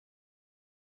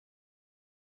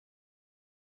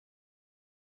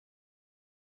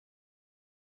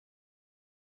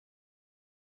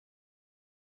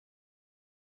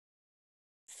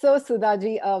So,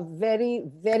 Sudhaji, a very,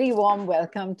 very warm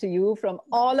welcome to you from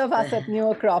all of us at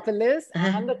New Acropolis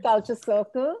and the Culture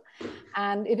Circle.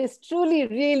 And it is truly,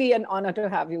 really an honor to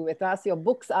have you with us. Your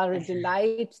books are a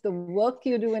delight. The work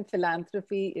you do in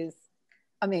philanthropy is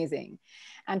amazing.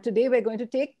 And today we're going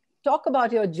to talk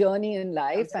about your journey in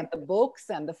life and the books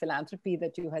and the philanthropy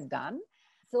that you had done.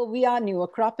 So we are New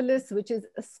Acropolis, which is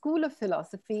a school of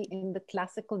philosophy in the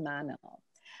classical manner,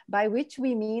 by which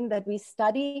we mean that we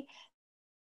study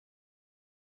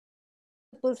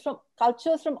from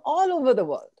cultures from all over the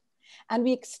world. And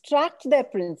we extract their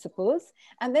principles.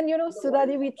 And then,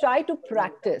 Sudhaji, we try to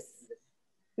practice.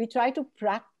 We try to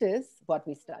practice what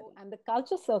we study. And the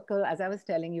Culture Circle, as I was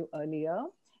telling you earlier,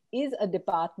 is a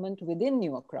department within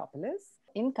New Acropolis.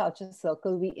 In Culture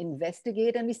Circle, we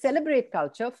investigate and we celebrate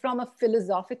culture from a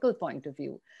philosophical point of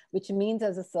view, which means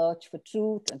as a search for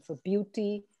truth and for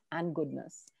beauty and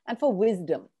goodness and for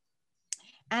wisdom.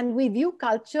 And we view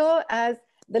culture as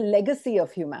the legacy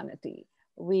of humanity.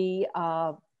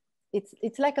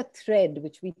 It's like a thread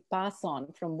which we pass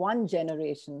on from one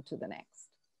generation to the next.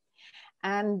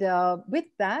 And with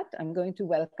that, I'm going to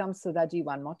welcome Sudhaji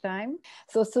one more time.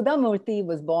 So Sudha Murty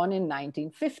was born in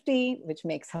 1950, which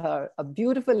makes her a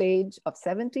beautiful age of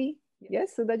 70.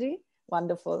 Yes, Sudhaji?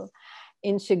 Wonderful.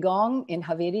 In Shillong, in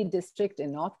Haveri district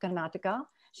in North Karnataka.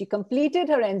 She completed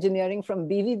her engineering from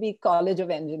BVB College of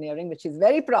Engineering, which she's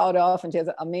very proud of, and she has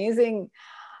amazing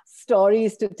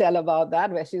stories to tell about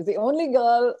that, where she's the only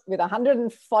girl with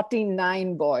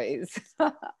 149 boys.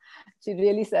 She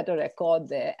really set a record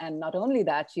there. And not only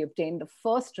that, she obtained the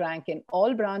first rank in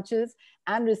all branches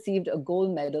and received a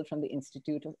gold medal from the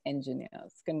Institute of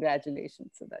Engineers.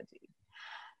 Congratulations, Sudhaji.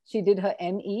 She did her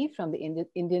ME from the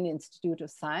Indian Institute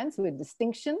of Science with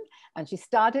distinction, and she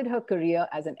started her career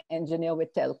as an engineer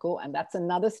with Telco, and that's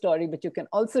another story, but you can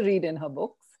also read in her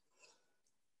books.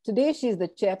 Today, she's the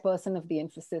chairperson of the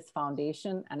Infosys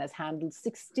Foundation and has handled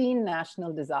 16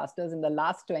 national disasters in the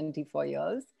last 24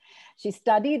 years. She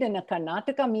studied in a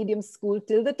Karnataka medium school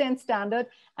till the 10th standard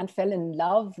and fell in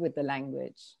love with the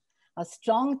language. Her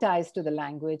strong ties to the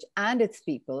language and its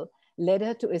people led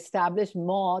her to establish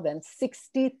more than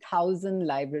 60,000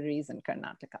 libraries in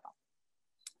Karnataka.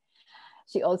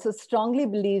 She also strongly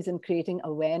believes in creating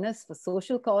awareness for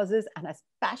social causes and has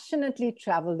passionately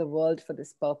traveled the world for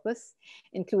this purpose,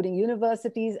 including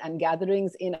universities and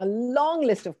gatherings in a long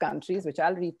list of countries, which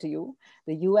I'll read to you: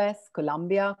 the US,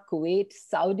 Colombia, Kuwait,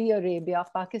 Saudi Arabia,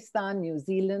 Pakistan, New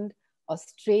Zealand,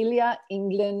 Australia,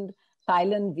 England,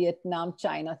 Thailand, Vietnam,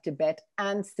 China, Tibet,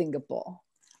 and Singapore.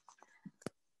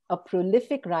 A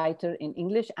prolific writer in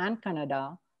English and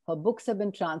Kannada, her books have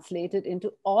been translated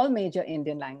into all major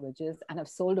Indian languages and have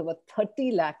sold over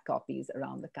 30 lakh copies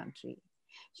around the country.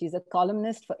 She's a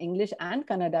columnist for English and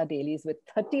Kannada dailies with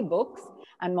 30 books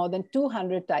and more than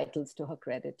 200 titles to her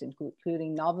credit,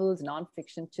 including novels,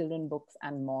 nonfiction, children books,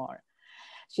 and more.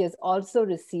 She has also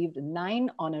received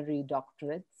 9 honorary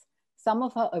doctorates. Some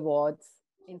of her awards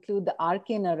include the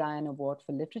R.K. Narayan Award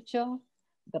for Literature,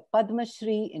 the Padma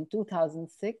Shri in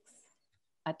 2006,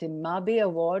 a Timmabe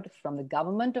Award from the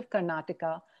Government of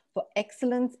Karnataka for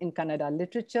Excellence in Kannada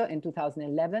Literature in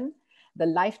 2011, the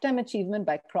Lifetime Achievement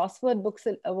by Crossword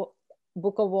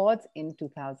Book Awards in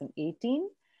 2018,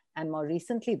 and more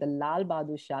recently, the Lal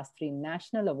Bahadur Shastri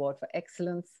National Award for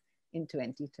Excellence in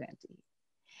 2020.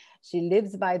 She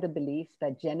lives by the belief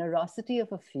that generosity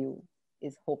of a few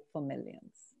is hope for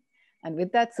millions. And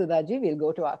with that, Sudhaji, we'll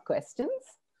go to our questions.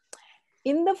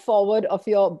 In the foreword of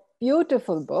your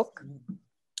beautiful book,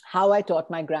 How I Taught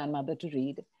My Grandmother to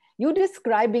Read, you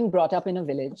describe being brought up in a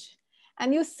village.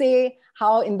 And you say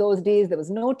how in those days there was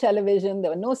no television,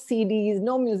 there were no CDs,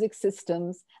 no music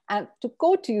systems. And to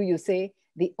quote you, you say,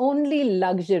 the only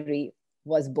luxury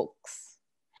was books.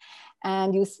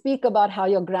 And you speak about how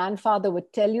your grandfather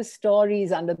would tell you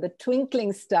stories under the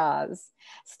twinkling stars,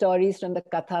 stories from the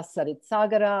Katha Sarit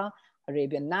Sagara,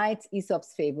 Arabian Nights,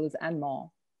 Aesop's Fables, and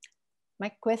more. My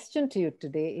question to you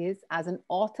today is, as an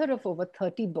author of over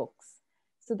 30 books,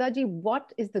 Sudhaji,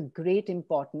 what is the great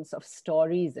importance of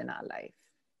stories in our life?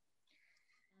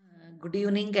 Good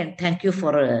evening, and thank you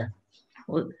for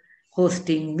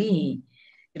hosting me.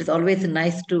 It is always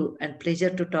nice and pleasure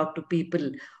to talk to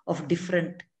people of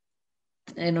different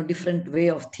way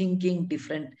of thinking,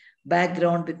 different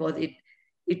background, because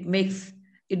it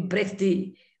breaks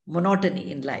the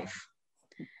monotony in life.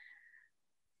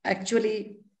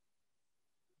 Actually,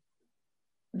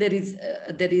 there is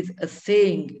a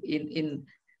saying in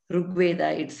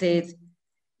Rigveda. It says,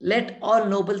 "Let all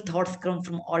noble thoughts come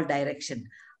from all direction.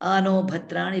 Ano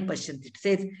bhadrani pashyanti." It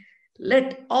says,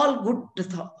 "Let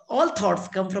all thoughts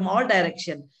come from all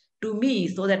direction to me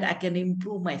so that I can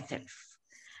improve myself.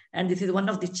 And this is one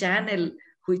of the channel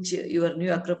which your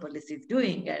new Acropolis is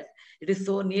doing, and it is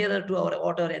so nearer to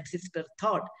what our ancestor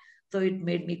thought. So it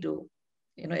made me to,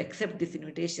 accept this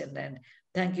invitation, and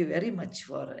thank you very much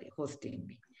for hosting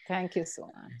me. Thank you so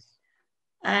much.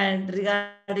 And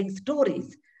regarding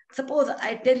stories, suppose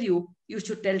I tell you, you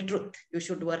should tell truth, you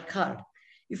should work hard.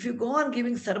 If you go on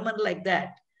giving sermon like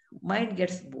that, mind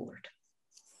gets bored.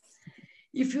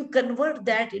 If you convert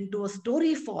that into a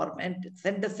story form and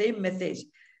send the same message,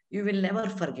 you will never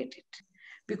forget it.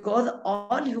 Because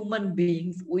all human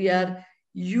beings, we are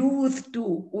used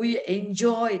to, we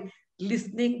enjoy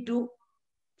listening to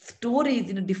stories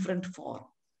in a different form.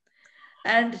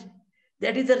 And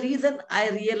that is the reason I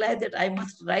realized that I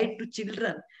must write to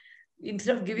children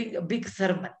instead of giving a big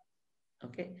sermon.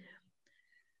 Okay.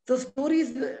 So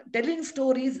stories, telling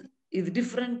stories is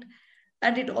different,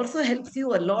 and it also helps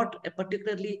you a lot,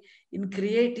 particularly in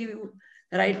creative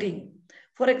writing.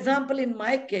 For example, in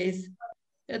my case,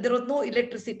 there was no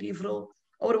electricity.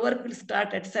 Our work will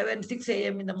start at 6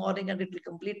 a.m. in the morning, and it will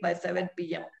complete by 7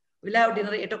 p.m. We'll have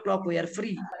dinner 8 o'clock, we are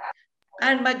free.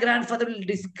 And my grandfather will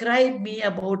describe me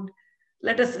about,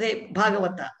 let us say,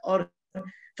 Bhagavata or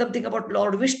something about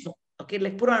Lord Vishnu, okay,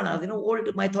 like Puranas,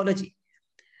 old mythology.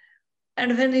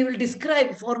 And when he will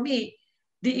describe for me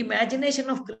the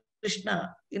imagination of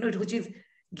Krishna, which is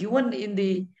given in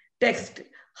the text,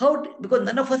 because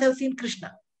none of us have seen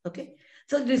Krishna, okay?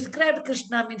 So described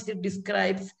Krishna means it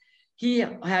describes he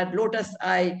had lotus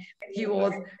eye, he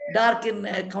was dark in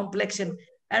complexion,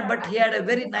 but he had a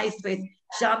very nice face.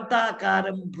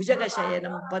 Shantakaram,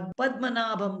 Bhujagashayanam,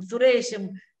 Padmanabham, Suresham,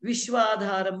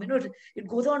 Vishwadharam, it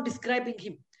goes on describing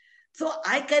him. So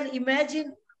I can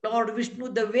imagine Lord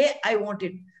Vishnu the way I want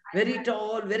it. Very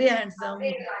tall, very handsome,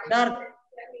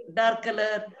 dark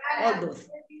color, all those.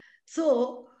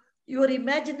 So your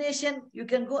imagination, you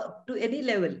can go up to any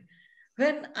level.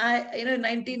 When in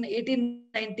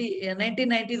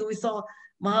 1990s, we saw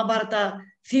Mahabharata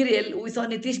serial, we saw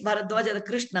Nitish Bharadwaj as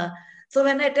Krishna. So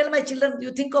when I tell my children,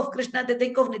 you think of Krishna, they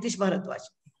think of Nitish Bharadwaj.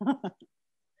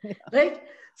 Yeah. Right?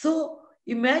 So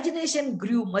imagination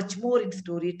grew much more in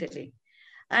storytelling.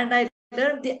 And I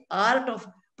learned the art of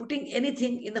putting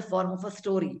anything in the form of a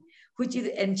story, which is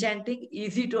enchanting,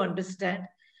 easy to understand,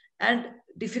 and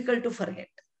difficult to forget.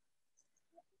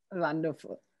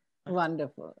 Wonderful.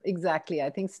 Wonderful. Exactly.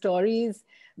 I think stories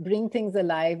bring things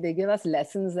alive. They give us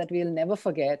lessons that we'll never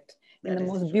forget in the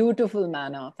most beautiful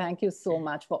manner. Thank you so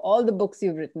much for all the books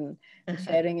you've written and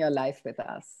sharing your life with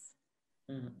us.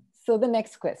 So the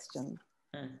next question.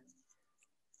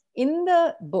 In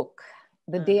the book,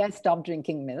 The Day I Stopped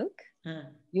Drinking Milk,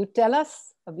 you tell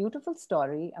us a beautiful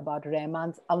story about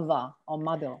Rahman's Avva, or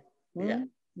mother. Yeah.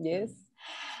 Yes.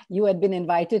 You had been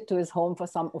invited to his home for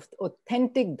some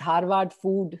authentic Dharwad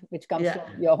food, which comes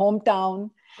from your hometown.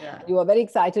 Yeah. You were very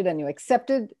excited and you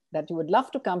accepted that you would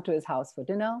love to come to his house for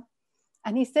dinner.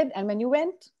 And he said, and when you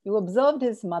went, you observed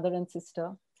his mother and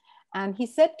sister. And he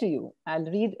said to you, I'll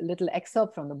read a little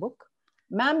excerpt from the book.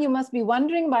 Ma'am, you must be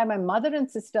wondering why my mother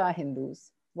and sister are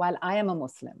Hindus while I am a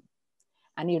Muslim.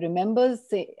 And he remembers,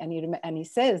 and he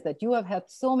says that you have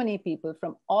helped so many people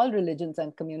from all religions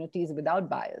and communities without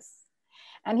bias.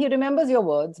 And he remembers your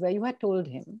words where you had told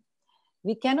him,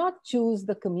 we cannot choose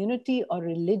the community or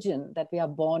religion that we are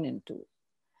born into.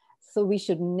 So we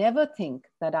should never think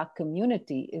that our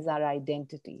community is our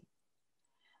identity.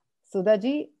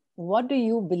 Sudhaji, what do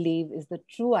you believe is the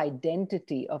true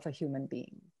identity of a human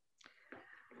being?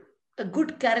 A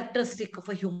good characteristic of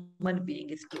a human being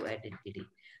is true identity.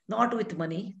 Not with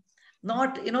money,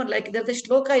 not, like there's a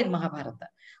shloka in Mahabharata.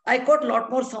 I quote a lot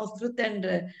more Sanskrit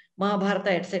and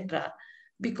Mahabharata, etc.,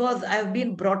 because I've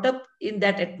been brought up in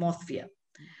that atmosphere.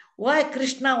 Why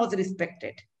Krishna was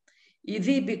respected? Is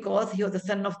he because he was the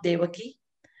son of Devaki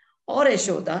or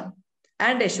Yashoda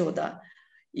and Yashoda?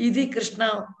 Is he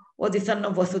Krishna was the son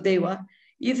of Vasudeva?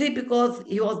 Is he because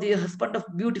he was the husband of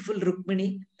beautiful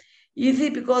Rukmini? Is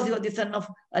he because he was the son of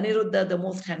Aniruddha, the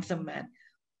most handsome man?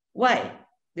 Why?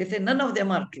 They say none of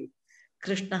them are true.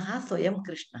 Krishnaha soyam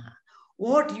Krishnaha.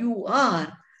 What you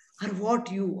are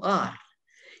what you are.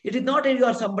 It is not that you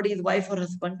are somebody's wife or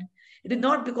husband. It is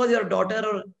not because you are daughter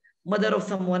or mother of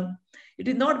someone. It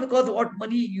is not because what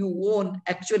money you own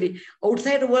actually.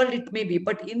 Outside the world it may be,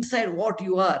 but inside what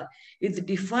you are is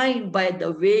defined by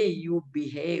the way you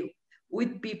behave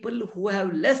with people who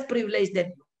have less privilege than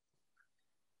you.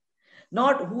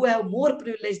 Not who have more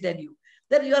privilege than you.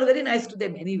 Then you are very nice to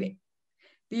them anyway.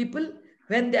 People,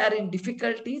 when they are in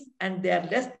difficulties and they are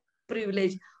less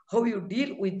privileged, how you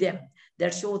deal with them,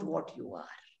 that shows what you are.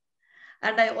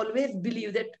 And I always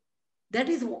believe that that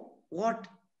is what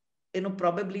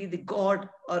probably the God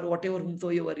or whatever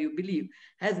whomsoever you believe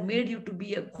has made you to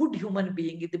be a good human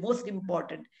being is the most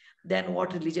important than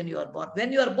what religion you are born.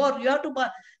 When you are born, you have to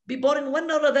be born in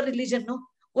one or other religion, no?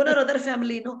 One or other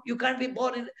family, no? You can't be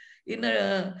born in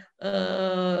a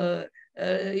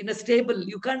stable.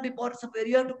 You can't be born somewhere.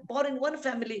 You have to be born in one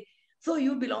family. So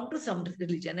you belong to some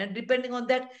religion. And depending on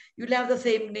that, you'll have the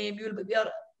same name.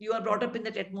 You are brought up in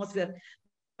that atmosphere.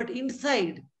 But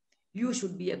inside, you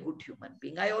should be a good human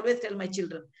being. I always tell my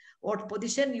children, what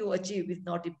position you achieve is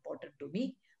not important to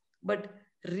me, but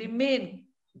remain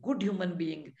good human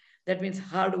being. That means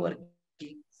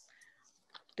hardworking,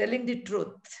 telling the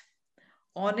truth,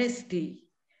 honesty,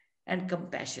 and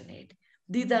compassionate.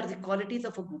 These are the qualities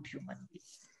of a good human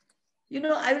being.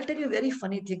 I will tell you a very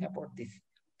funny thing about this.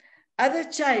 As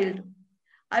a child,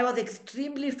 I was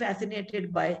extremely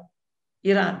fascinated by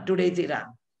Iran, today's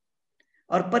Iran,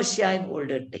 or Persia in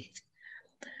older days.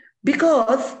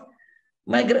 Because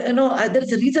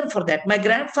there's a reason for that. My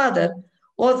grandfather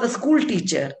was a school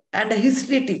teacher and a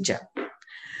history teacher.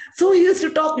 So he used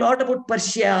to talk a lot about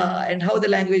Persia and how the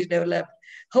language developed,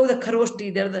 how the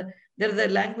Kharoshti, there's a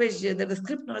language, there's a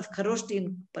script known as Kharoshti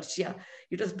in Persia.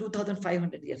 It was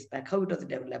 2,500 years back, how it was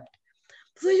developed.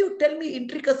 So you tell me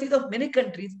intricacies of many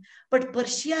countries, but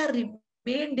Persia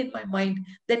remained in my mind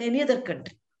than any other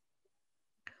country.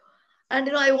 And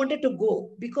I wanted to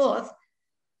go because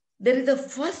there is a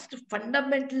first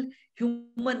fundamental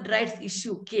human rights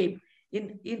issue came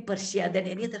in Persia than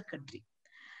any other country.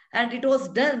 And it was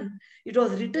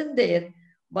written there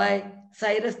by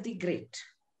Cyrus the Great.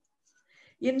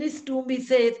 In his tomb, he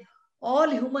says, all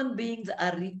human beings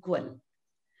are equal.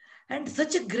 And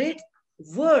such a great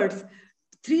words,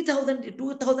 3,000,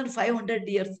 2,500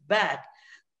 years back,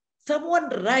 someone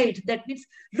writes, that means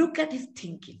look at his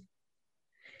thinking.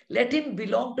 Let him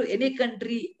belong to any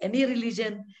country, any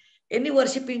religion, any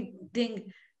worshipping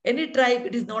thing, any tribe.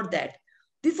 It is not that.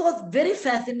 This was very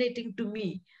fascinating to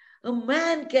me. A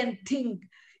man can think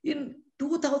in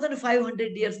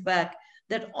 2,500 years back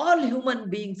that all human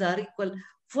beings are equal.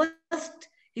 First,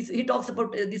 he talks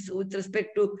about this with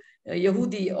respect to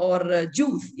Yahudi or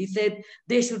Jews. He said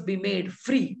they should be made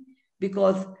free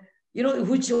because,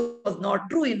 which was not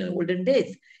true in the olden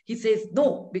days. He says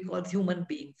no, because human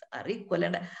beings are equal.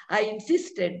 And I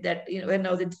insisted that when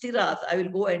I was in Siraz, I will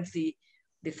go and see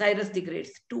the Cyrus the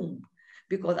Great's tomb,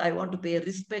 because I want to pay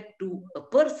respect to a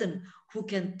person who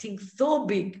can think so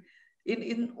big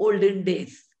in olden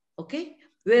days, okay?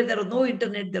 Where there was no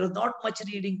internet, there was not much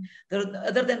reading,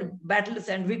 other than battles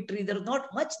and victory, there was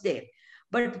not much there.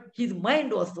 But his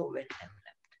mind was so well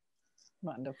developed.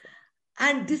 Wonderful.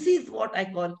 And this is what I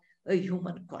call a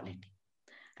human quality,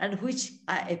 and which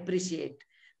I appreciate,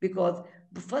 because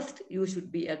first you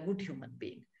should be a good human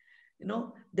being.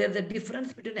 There's a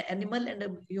difference between an animal and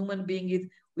a human being is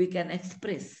we can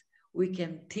express, we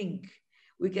can think,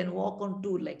 we can walk on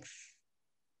two legs,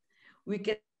 we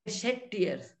can shed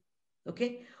tears,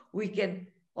 okay? We can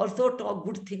also talk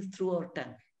good things through our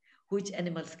tongue, which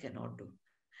animals cannot do.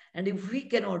 And if we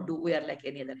cannot do, we are like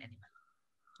any other animal.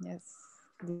 Yes,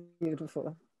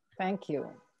 beautiful. Thank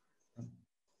you.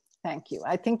 Thank you.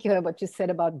 I think what you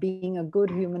said about being a good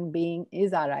human being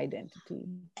is our identity.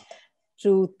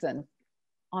 Truth and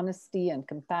honesty and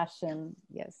compassion.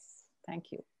 Yes,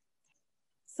 thank you.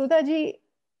 Sudhaji,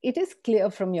 it is clear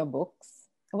from your books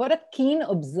what a keen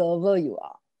observer you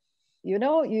are. You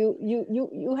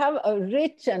have a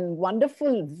rich and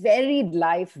wonderful, varied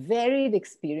life, varied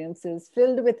experiences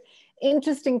filled with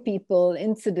interesting people,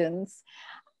 incidents.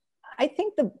 I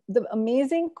think the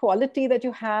amazing quality that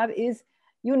you have is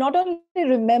you not only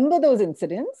remember those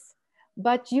incidents,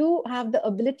 but you have the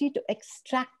ability to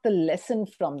extract the lesson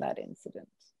from that incident.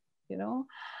 You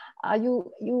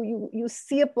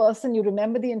see a person, you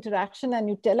remember the interaction, and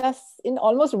you tell us in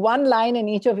almost one line in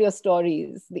each of your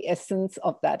stories the essence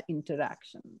of that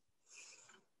interaction.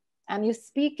 And you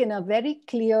speak in a very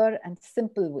clear and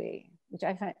simple way, which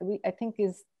I think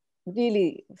is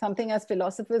really something as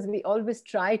philosophers we always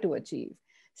try to achieve.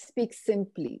 Speak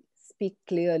simply, speak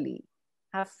clearly,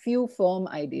 have few firm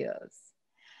ideas.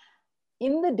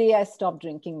 In The Day I Stopped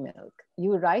Drinking Milk,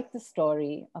 you write the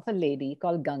story of a lady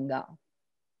called Ganga.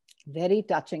 Very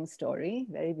touching story,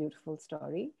 very beautiful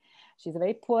story. She's a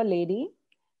very poor lady.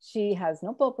 She has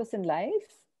no purpose in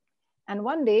life. And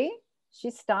one day she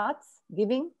starts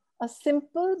giving a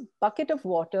simple bucket of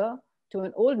water to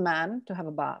an old man to have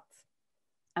a bath.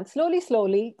 And slowly,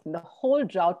 slowly, in the whole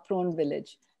drought-prone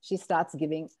village, she starts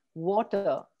giving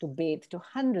water to bathe to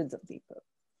hundreds of people.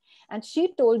 And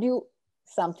she told you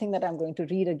something that I'm going to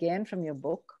read again from your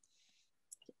book.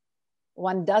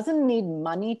 One doesn't need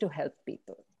money to help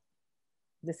people.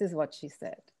 This is what she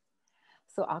said.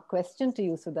 So our question to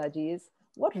you, Sudhaji, is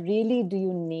what really do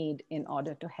you need in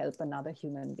order to help another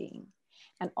human being?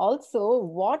 And also,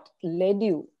 what led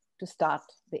you to start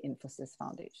the Infosys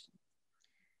Foundation?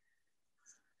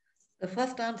 The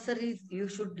first answer is you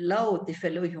should love the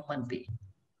fellow human being.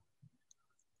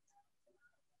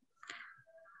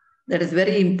 That is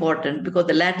very important because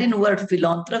the Latin word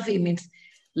philanthropy means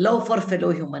love for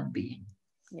fellow human being.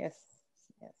 Yes,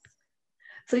 yes.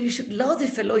 So you should love the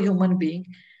fellow human being,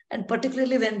 and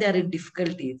particularly when they are in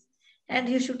difficulties. And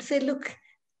you should say, look,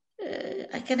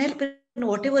 I can help in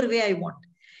whatever way I want.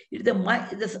 It's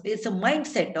a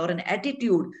mindset or an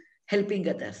attitude helping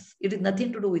others. It is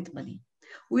nothing to do with money.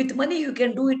 With money, you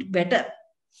can do it better.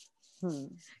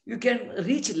 You can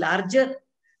reach larger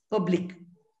public.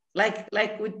 Like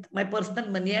with my personal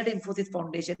money at Infosys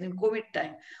Foundation in COVID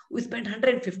time, we spent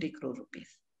 150 crore rupees.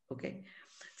 Okay.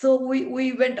 So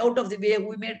we went out of the way.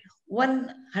 We made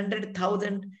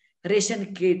 100,000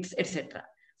 ration kits, etc.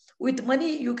 With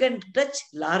money, you can touch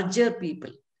larger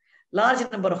people, large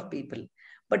number of people.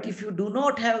 But if you do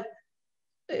not have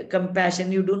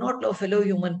compassion, you do not love fellow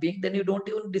human being, then you don't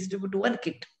even distribute one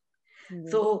kit.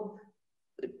 So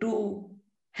to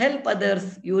help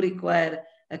others, you require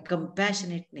a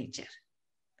compassionate nature.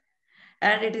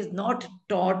 And it is not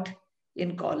taught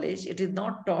in college. It is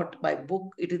not taught by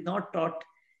book. It is not taught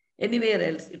anywhere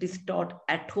else. It is taught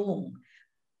at home,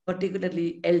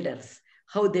 particularly elders,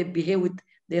 how they behave with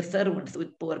their servants,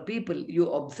 with poor people. You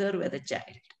observe as a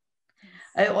child.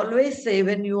 I always say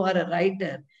when you are a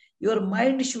writer, your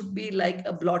mind should be like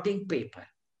a blotting paper.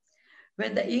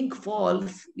 When the ink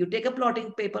falls, you take a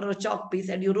blotting paper or a chalk piece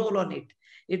and you roll on it.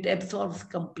 It absorbs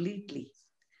completely.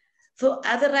 So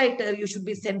as a writer, you should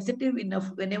be sensitive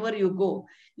enough whenever you go.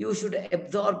 You should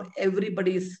absorb every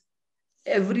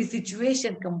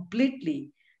situation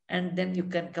completely, and then you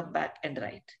can come back and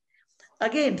write.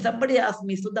 Again, somebody asked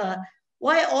me, Sudha,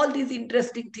 why all these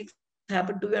interesting things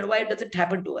happen to you and why does it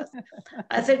happen to us?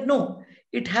 I said, no,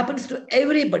 it happens to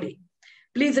everybody.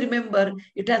 Please remember,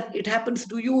 it happens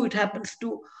to you, it happens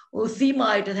to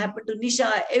Seema, it has happened to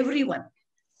Nisha, everyone.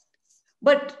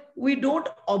 But we don't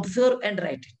observe and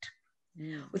write it.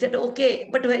 We said, okay,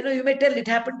 but you may tell it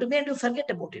happened to me and you forget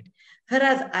about it.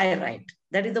 Whereas I write,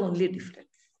 that is the only difference.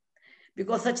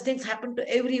 Because such things happen to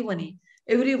everyone.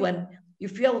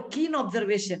 If you have a keen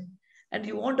observation and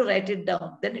you want to write it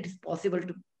down, then it is possible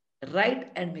to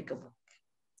write and make a book.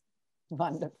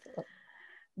 Wonderful.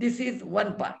 This is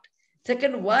one part.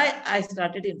 Second, why I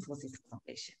started Infosys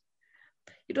Foundation.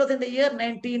 It was in the year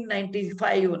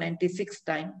 1995 or 96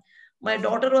 time. My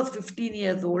daughter was 15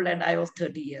 years old and I was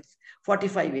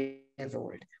 45 years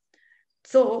old.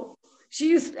 So she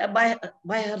used, by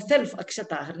herself,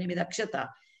 Akshata, her name is Akshata,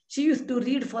 she used to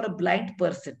read for a blind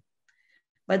person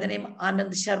by the name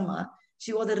Anand Sharma.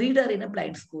 She was a reader in a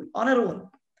blind school on her own.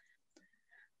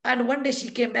 And one day she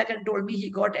came back and told me he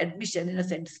got admission in a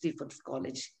St. Stephen's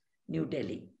College, New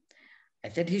Delhi. I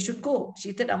said he should go.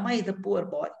 She said, Amma, he's a poor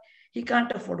boy. He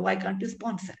can't afford. Why can't you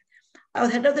sponsor? I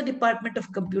was head of the Department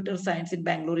of Computer Science in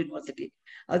Bangalore University.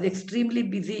 I was extremely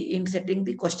busy in setting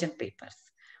the question papers.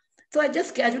 So I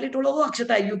just casually told her, oh,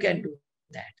 Akshata, you can do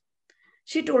that.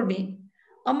 She told me,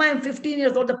 Amma, I'm 15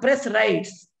 years old. The press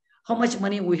writes how much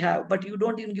money we have, but you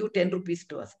don't even give 10 rupees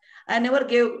to us. I never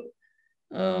gave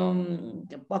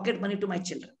pocket money to my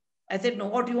children. I said, no,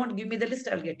 what you want? Give me the list,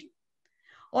 I'll get you.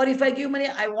 Or if I give money,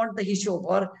 I want the hishob,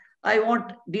 or I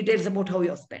want details about how you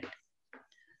have spent.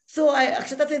 So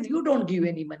Akshata said, you don't give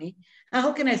any money.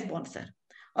 How can I sponsor?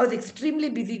 I was extremely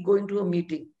busy going to a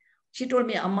meeting. She told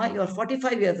me, Amma, you are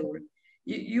 45 years old.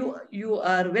 You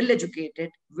are well-educated,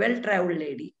 well-traveled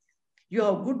lady. You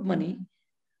have good money.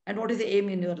 And what is the aim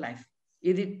in your life?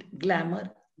 Is it glamour,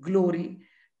 glory,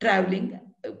 traveling,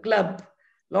 club,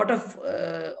 lot of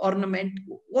ornament?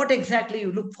 What exactly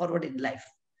you look forward in life?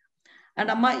 And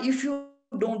Amma, if you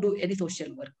don't do any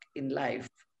social work in life,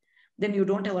 then you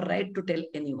don't have a right to tell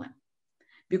anyone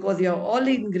because you have all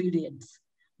the ingredients,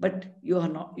 but you are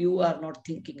not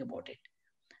thinking about it.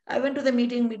 I went to the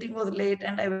meeting was late,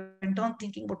 and I went on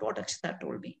thinking about what Akshata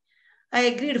told me. I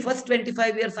agreed. First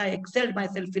 25 years, I excelled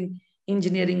myself in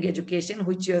engineering education,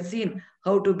 which you have seen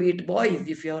how to beat boys,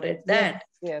 if you have read that.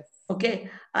 Yes. Okay.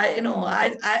 I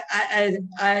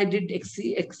did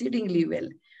exceedingly well.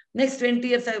 Next 20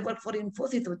 years, I worked for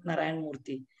Infosys with Narayan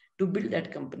Murty to build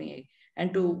that company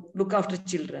and to look after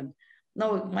children.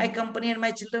 Now, my company and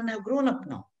my children have grown up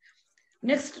now.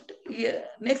 Next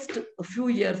few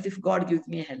years, if God gives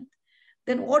me health,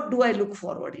 then what do I look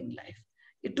forward in life?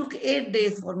 It took 8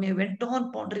 days for me. I went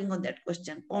on pondering on that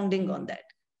question, pounding on that.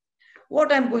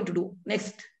 What I'm going to do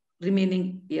next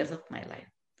remaining years of my life.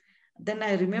 then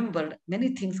I remembered many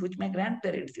things which my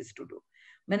grandparents used to do,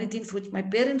 many things which my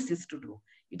parents used to do.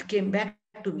 It came back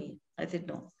to me. I said,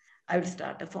 no, I will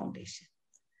start a foundation.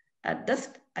 At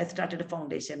just, I started a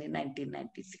foundation in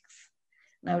 1996.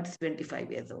 Now it's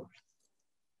 25 years old.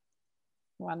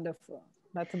 Wonderful.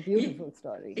 That's a beautiful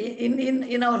story.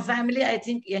 In our family, I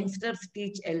think youngsters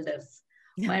teach elders.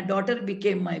 My daughter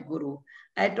became my guru.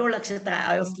 I told Akshata,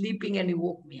 I was sleeping and you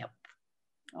woke me up.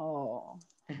 Oh,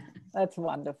 that's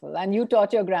wonderful. And you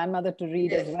taught your grandmother to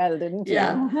read as well, didn't you?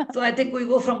 Yeah. So I think we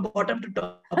go from bottom to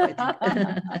top, I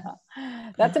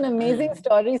think. That's an amazing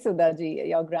story, Sudhaji.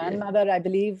 Your grandmother, I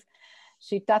believe,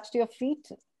 she touched your feet.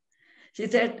 She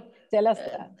said, tell us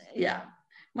that. Yeah.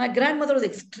 My grandmother was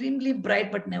extremely bright,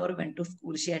 but never went to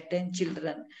school. She had 10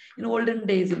 children. In olden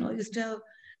days, used to have,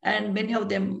 and many of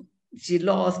them she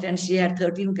lost, and she had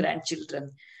 13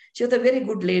 grandchildren. She was a very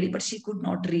good lady, but she could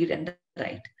not read and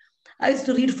write. I used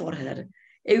to read for her.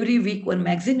 Every week, one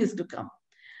magazine used to come.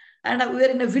 And we were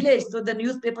in a village, so the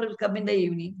newspaper will come in the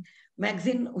evening.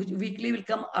 Magazine weekly will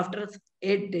come after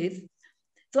 8 days.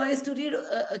 So I used to read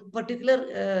a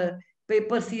particular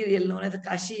paper serial known as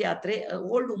Kashi Yatre. An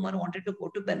old woman wanted to go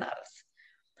to Benares.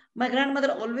 My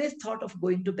grandmother always thought of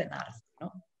going to Benares,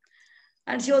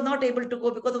 and she was not able to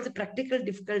go because of the practical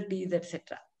difficulties,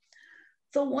 etc.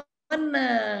 So one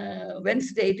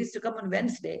Wednesday, it is to come on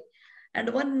Wednesday, and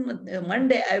one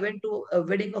Monday I went to a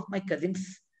wedding of my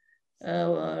cousin's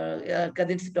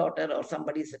daughter or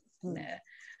somebody's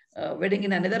wedding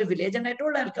in another village, and I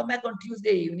told her I'll come back on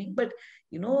Tuesday evening. But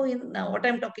what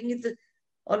I'm talking is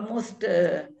almost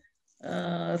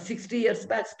 60 years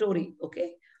back story,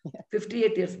 okay?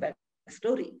 58 years back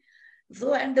story.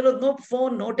 So, and there was no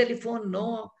phone, no telephone,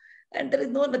 and there is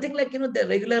nothing like, the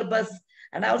regular bus.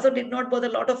 And I also did not bother.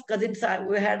 A lot of cousins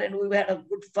we had, and we had a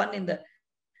good fun in the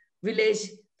village.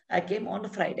 I came on a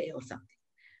Friday or something.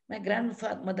 My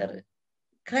grandmother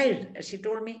cried. She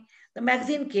told me, the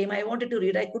magazine came, I wanted to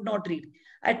read, I could not read.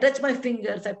 I touched my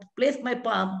fingers, I placed my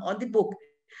palm on the book.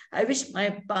 I wish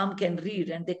my palm can read,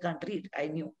 and they can't read, I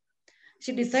knew.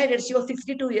 She decided, she was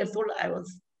 62 years old, I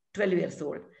was 12 years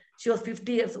old. She was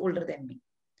 50 years older than me.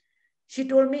 She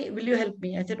told me, will you help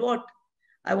me? I said, what?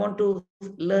 I want to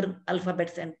learn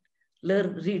alphabets and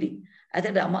learn reading. I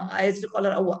said, I used to call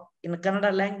her Awa. In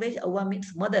Kannada language, Awa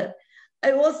means mother.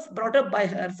 I was brought up by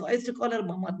her, so I used to call her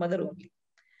mother only.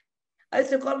 I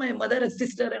used to call my mother a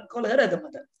sister and call her as a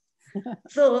mother.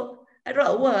 So I told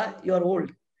Awa, you are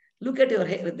old. Look at your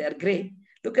hair, they are gray.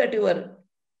 Look at your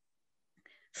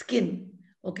skin.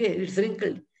 Okay, it's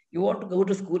wrinkled. You want to go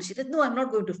to school? She said, no, I'm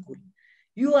not going to school.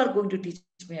 You are going to teach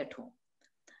me at home.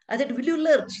 I said, will you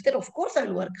learn? She said, of course I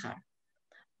will work hard.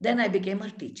 Then I became her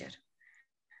teacher.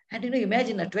 And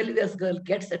imagine a 12 years girl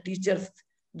gets a teacher's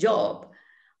job.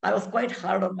 I was quite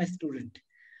hard on my student.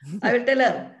 I will tell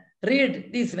her,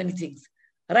 read these many things,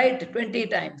 write 20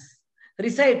 times,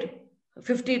 recite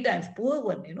 50 times, poor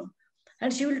one,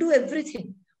 and she will do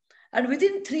everything. And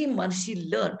within 3 months, she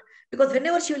learned, because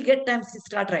whenever she will get time, she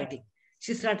start writing,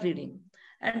 she start reading.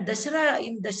 And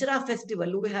in Dashara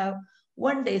festival, we have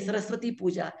one day, Saraswati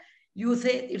Puja. You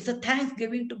say it's a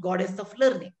thanksgiving to goddess of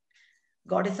learning.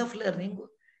 Goddess of learning,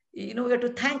 we have to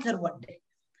thank her one day.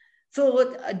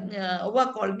 So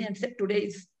Awa called me and said, today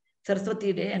is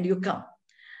Saraswati day and you come.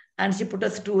 And she put a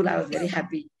stool. I was very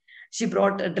happy. She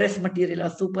brought a dress material. I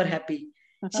was super happy.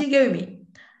 She gave me.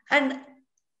 And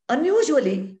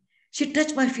unusually, she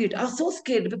touched my feet. I was so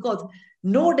scared because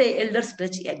no day elders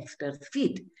touch youngsters'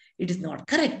 feet. It is not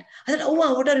correct. I said,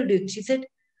 Awa, what are you doing? She said,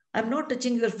 I'm not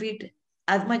touching your feet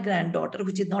as my granddaughter,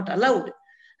 which is not allowed.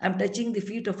 I'm touching the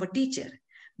feet of a teacher.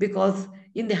 Because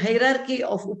in the hierarchy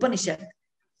of Upanishad,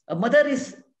 a mother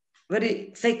is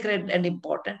very sacred and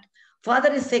important.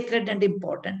 Father is sacred and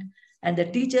important. And the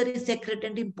teacher is sacred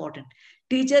and important.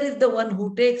 Teacher is the one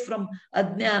who takes from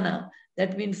ajnana,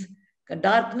 that means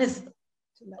darkness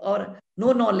or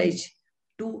no knowledge,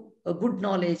 to a good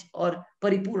knowledge or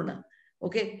paripurna.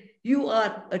 Okay, you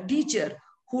are a teacher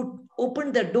who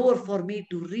opened the door for me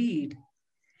to read.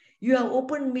 You have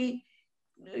opened me,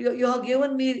 you have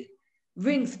given me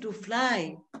wings to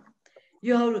fly.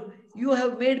 You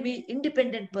have made me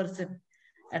independent person,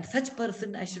 and such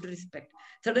person I should respect.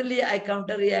 Suddenly I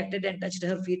counter-reacted and touched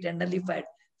her feet and nullified,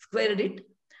 squared it.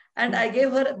 And I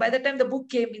gave her, by the time the book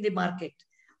came in the market,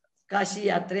 Kashi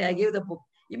Yatre, I gave the book.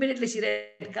 Immediately she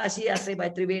read Kashi Yatre by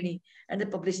Triveni and the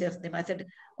publisher's name. I said,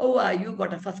 oh, you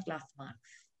got a first class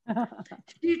marks.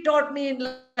 She taught me in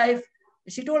life,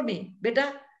 she told me,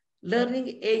 beta,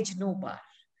 learning age no bar.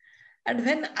 And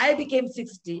when I became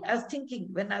 60, I was thinking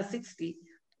when I was 60,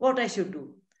 what I should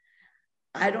do.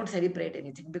 I don't celebrate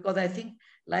anything because I think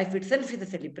life itself is a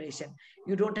celebration.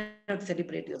 You don't have to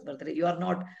celebrate your birthday. You are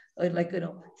not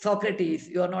Socrates.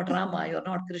 You are not Rama. You are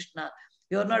not Krishna.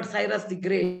 You are not Cyrus the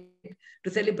Great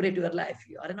to celebrate your life.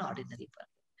 You are an ordinary person.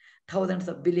 Thousands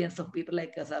of billions of people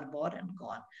like us are born and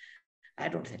gone. I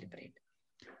don't celebrate.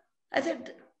 I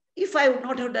said, if I would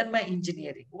not have done my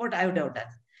engineering, what I would have done?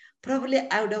 Probably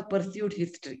I would have pursued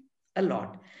history a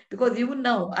lot. Because even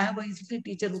now, I have a history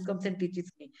teacher who comes and teaches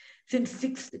me.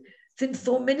 Since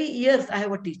so many years, I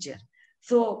have a teacher.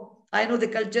 So I know the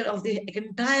culture of the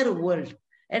entire world,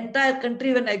 entire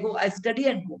country. When I go, I study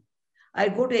and go. I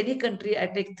go to any country, I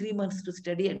take 3 months to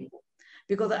study and go.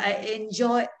 Because I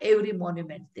enjoy every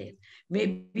monument there.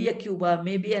 Maybe a Cuba,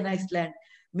 maybe an Iceland,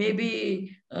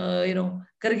 maybe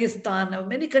Kyrgyzstan.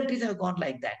 Many countries have gone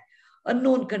like that,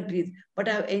 unknown countries, but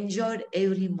I have enjoyed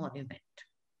every monument.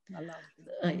 I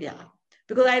love yeah,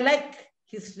 because I like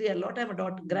history a lot. I'm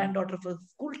a granddaughter of a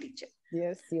school teacher.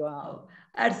 Yes, you are.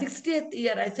 At 60th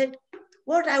year, I said,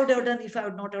 what I would have done if I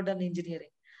would not have done engineering?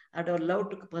 I would have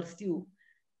loved to pursue,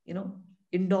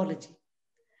 Indology.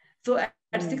 So at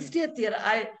 60th year,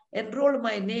 I enrolled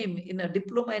my name in a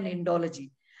diploma in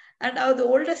Indology. And I was the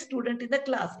oldest student in the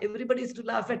class. Everybody used to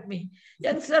laugh at me.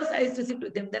 Youngsters, I used to sit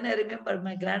with them. Then I remember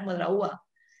my grandmother, Awa,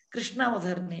 Krishna was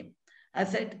her name. I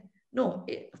said, no,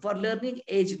 for learning,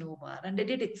 age no more. And I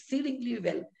did exceedingly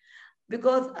well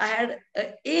because I had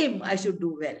an aim I should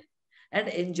do well and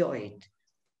enjoy it.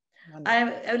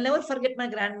 I will never forget my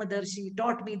grandmother. She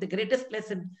taught me the greatest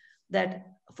lesson that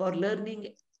for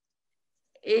learning,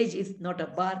 age is not a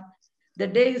bar. The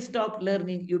day you stop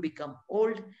learning, you become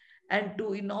old. And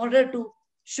in order to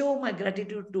show my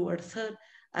gratitude towards her,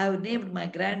 I have named my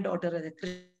granddaughter as a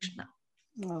Krishna.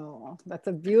 Oh, that's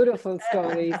a beautiful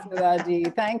story,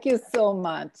 Sudhaji. Thank you so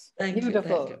much.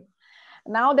 Beautiful. Thank you.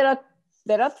 Now there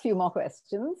are a few more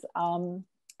questions.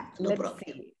 Let's problem.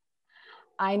 see.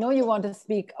 I know you want to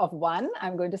speak of one.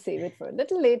 I'm going to save it for a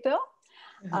little later.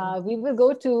 We will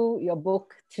go to your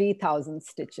book, 3,000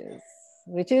 Stitches,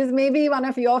 which is maybe one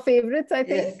of your favorites, I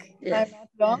think. Yes. I'm not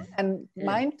wrong. And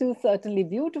mine too, certainly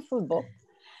beautiful book.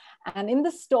 And in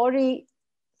the story,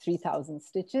 3,000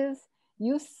 Stitches,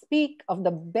 you speak of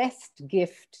the best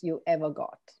gift you ever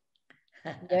got.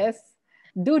 Yes?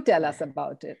 Do tell us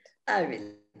about it. I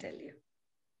will tell you.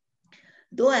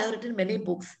 Though I have written many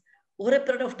books, over a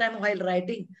period of time while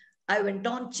writing, I went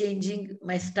on changing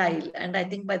my style. And I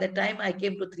think by the time I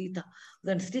came to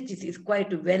 3,000 Stitches, it's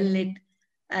quite a well-knit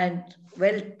and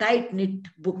well tight-knit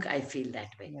book, I feel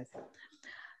that way. Yes.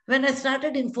 When I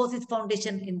started Infosys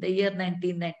Foundation in the year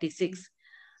 1996,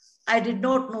 I did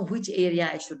not know which area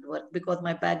I should work because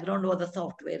my background was a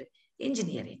software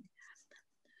engineering.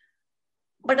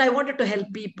 But I wanted to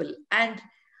help people. And,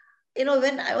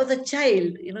 when I was a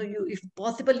child, if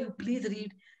possible, you please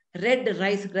read Red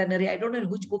Rice Granary. I don't know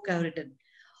which book I've written.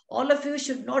 All of you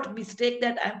should not mistake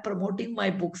that I'm promoting my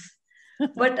books,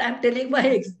 but I'm telling my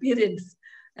experience.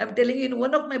 I'm telling you, in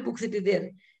one of my books, it is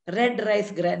there, Red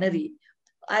Rice Granary.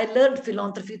 I learned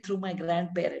philanthropy through my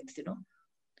grandparents,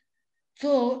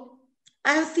 So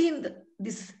I have seen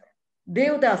this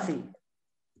Devdasi.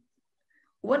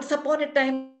 Once upon a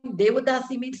time,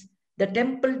 Devdasi means the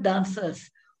temple dancers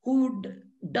who would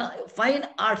fine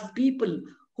arts people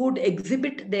who would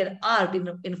exhibit their art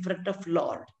in front of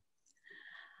Lord.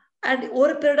 And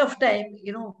over a period of time,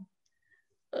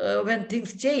 when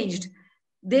things changed,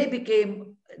 their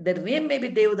name may be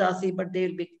Devdasi, but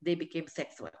they became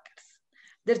sex workers.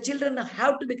 Their children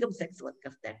have to become sex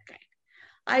workers, that kind.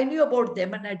 I knew about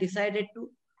them and I decided to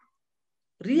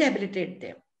rehabilitate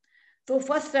them. So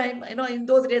first time, in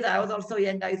those days, I was also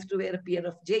young. I used to wear a pair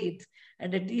of jeans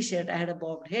and a t-shirt. I had a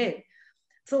bobbed hair.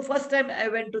 So first time I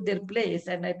went to their place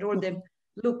and I told them,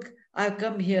 look, I've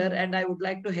come here and I would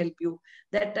like to help you.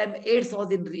 That time AIDS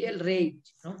was in real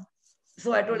rage.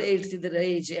 So I told AIDS is the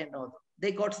rage and all.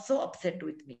 They got so upset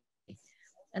with me.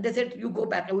 And they said, you go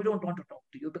back. We don't want to talk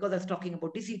to you because I was talking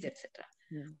about disease, etc.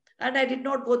 And I did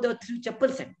not go. There were 3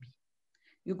 chappals at me.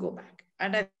 You go back.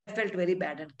 And I felt very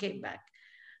bad and came back.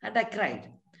 And I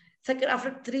cried. Second,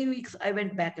 after 3 weeks, I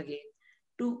went back again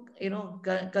to,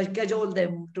 cajole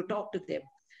them, to talk to them.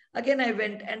 Again, I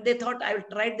went and they thought I would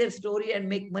write their story and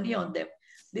make money on them.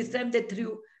 This time they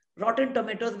threw rotten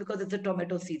tomatoes because it's a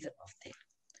tomato season of there.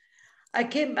 I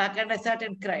came back and I sat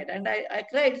and cried. And I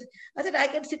cried. I said, I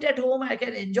can sit at home. I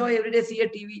can enjoy every day, see a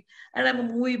TV. And I'm a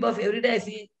movie buff. Every day I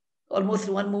see almost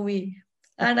one movie.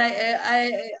 And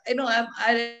I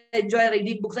enjoy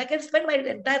reading books. I can spend my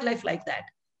entire life like that.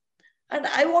 And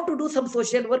I want to do some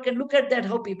social work and look at that,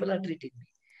 how people are treating me.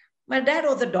 My dad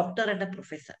was a doctor and a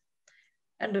professor.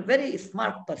 and a very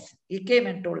smart person. He came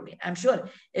and told me, I'm sure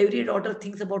every daughter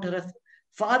thinks about her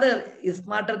father is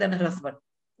smarter than her husband.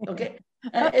 Okay.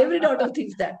 Every daughter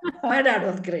thinks that. My dad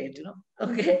was great,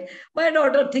 Okay. My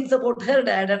daughter thinks about her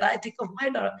dad, and I think of my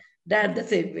dad the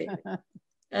same way.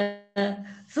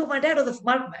 So my dad was a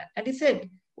smart man, and he said,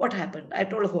 what happened? I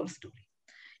told the whole story.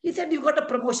 He said, you got a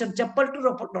promotion, chappal to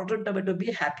Rotten Tomato,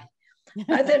 be happy.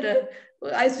 I said,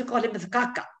 I used to call him as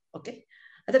Kaka. Okay.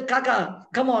 I said, Kaka,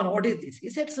 come on, what is this? He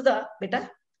said, Sudha, beta,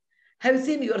 have you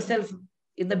seen yourself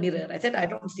in the mirror? I said, I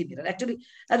don't see mirror. Actually,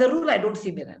 as a rule, I don't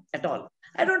see mirror at all.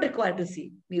 I don't require to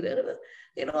see mirror.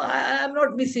 I'm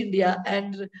not Miss India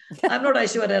and I'm not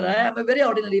Aishwarya Rai. I'm a very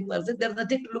ordinary person. There's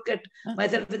nothing to look at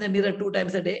myself in the mirror 2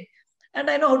 times a day. And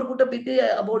I know how to put a bit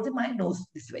about my nose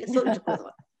this way. So it goes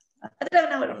on. I said,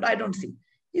 no, I don't see.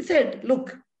 He said,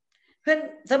 look, when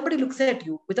somebody looks at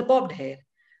you with a bobbed hair,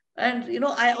 and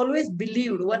I always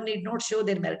believed one need not show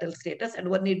their marital status and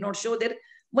one need not show their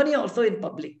money also in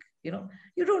public. You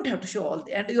don't have to show all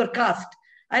and your caste.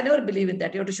 I never believe in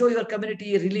that. You have to show your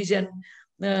community, religion,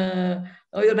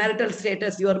 your marital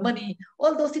status, your money,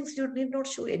 all those things you need not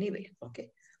show anyway. Okay.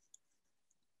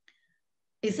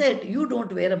 He said, you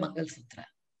don't wear a Mangal Sutra.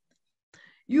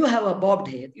 You have a bobbed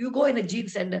hair. You go in a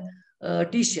jeans and a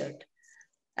t-shirt.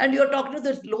 And you're talking to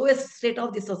the lowest state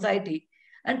of the society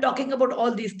and talking about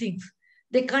all these things.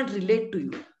 They can't relate to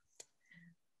you.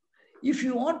 If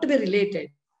you want to be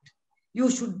related,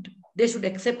 they should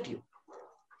accept you.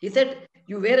 He said,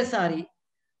 you wear a sari,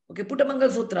 okay, put a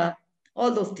Mangal Sutra,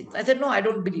 all those things. I said, no, I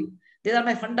don't believe. These are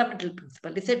my fundamental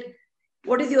principles. He said,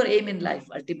 what is your aim in life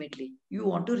ultimately? You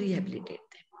want to rehabilitate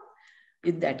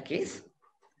them. In that case,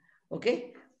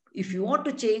 okay, if you want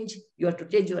to change, you have to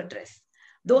change your dress.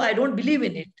 Though I don't believe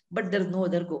in it, but there's no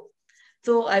other go.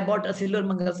 So I bought a silver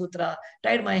Mangal Sutra,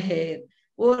 tied my hair,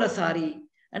 wore a sari,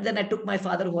 and then I took my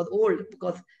father who was old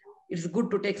because it's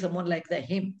good to take someone like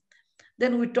him.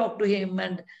 Then we talked to him,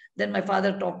 and then my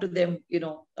father talked to them,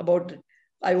 about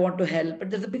I want to help. But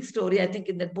there's a big story. I think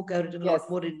in that book I've written a lot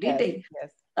more in detail.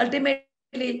 Yes.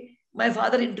 Ultimately, my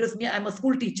father introduced me. I'm a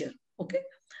school teacher. Okay.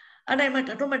 And I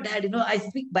told my dad,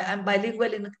 I'm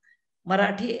bilingual in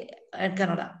Marathi and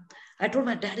Kannada. I told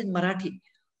my dad in Marathi,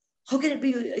 how can it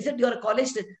be? He said, you're a college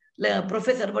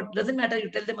professor, but doesn't matter. You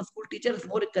tell them a school teacher is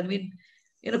more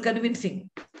convincing.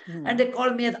 And they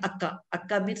called me as Akka.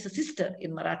 Akka means a sister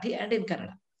in Marathi and in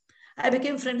Kannada. I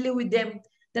became friendly with them.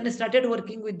 Then I started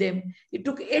working with them. It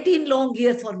took 18 long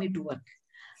years for me to work.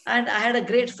 And I had a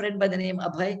great friend by the name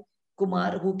Abhay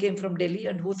Kumar who came from Delhi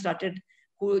and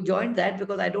who joined that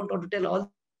because I don't want to tell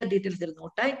all the details. There is no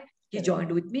time. He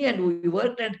joined with me and we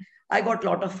worked and I got a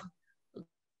lot of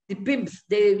the pimps.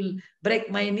 They will break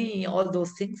my knee, all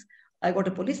those things. I got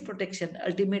a police protection.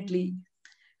 Ultimately,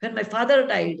 when my father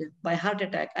died by heart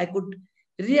attack, I could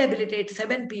rehabilitate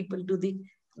 7 people to the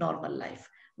normal life.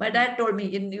 My dad told me,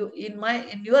 in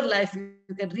your life,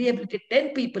 you can rehabilitate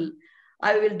 10 people.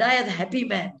 I will die as a happy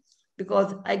man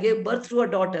because I gave birth to a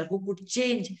daughter who could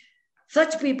change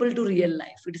such people to real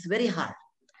life. It is very hard.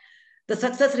 The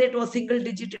success rate was single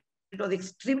digit. It was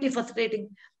extremely frustrating.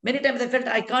 Many times I felt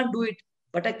I can't do it,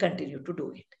 but I continued to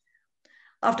do it.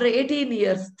 After 18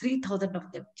 years, 3,000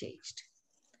 of them changed.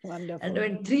 Wonderful. And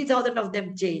when 3,000 of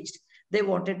them changed, they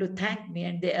wanted to thank me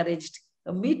and they arranged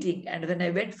a meeting. And when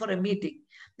I went for a meeting,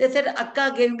 they said,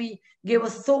 Akka gave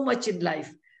us so much in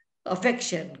life.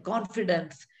 Affection,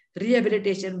 confidence,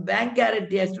 rehabilitation, bank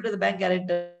guarantee. I stood as a bank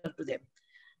guarantor to them.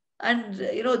 And,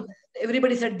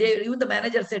 everybody said, even the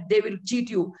manager said, they will cheat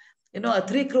you. A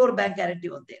 3 crore bank guarantee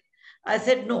was there. I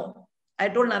said, no. I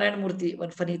told Narayan Murthy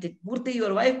one funny thing. Murthy,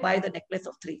 your wife buy the necklace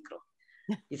of 3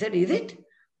 crore. He said, is it?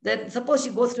 Then suppose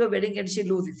she goes to a wedding and she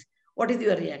loses. What is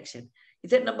your reaction? He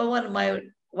said, number one, my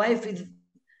wife is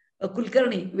a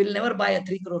Kulkarni, will never buy a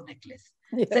 3 crore necklace.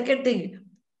 Yeah. Second thing,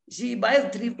 she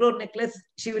buys 3 crore necklace,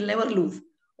 she will never lose.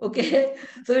 Okay.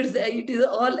 So it is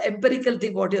all empirical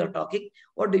thing what you are talking.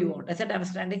 What do you want? I said, I'm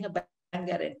standing a bank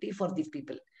guarantee for these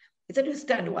people. He said, you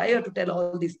stand. Why you have to tell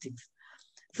all these things?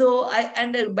 So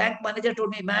and the bank manager told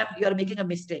me, ma'am, you are making a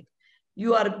mistake.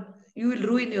 You will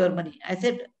ruin your money. I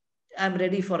said, I'm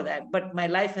ready for that. But my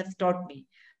life has taught me,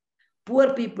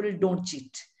 poor people don't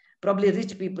cheat. Probably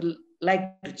rich people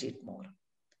like to cheat more.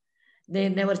 They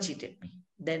never cheated me.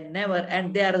 They never,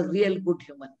 and they are a real good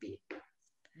human being.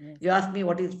 Yes. You ask me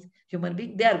what is human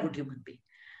being? They are good human being.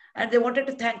 And they wanted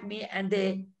to thank me and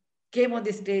they came on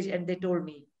the stage and they told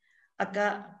me,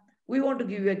 Akka, we want to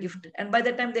give you a gift. And by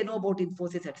the time they know about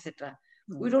Infosys, etc.,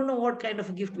 we don't know what kind of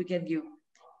a gift we can give.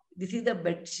 This is the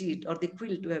bed sheet or the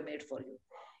quilt we have made for you.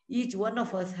 Each one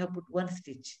of us have put 1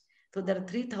 stitch. So there are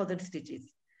 3,000 stitches.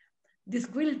 This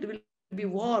quilt will be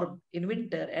warm in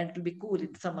winter and it will be cool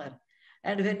in summer.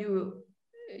 And when you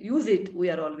use it, we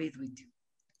are always with you.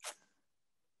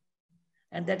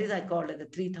 And that is I call it the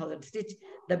 3000 stitch,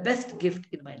 the best gift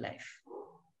in my life.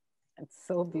 It's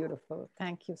so beautiful.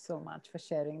 Thank you so much for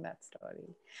sharing that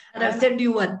story. And I'll send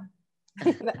you one.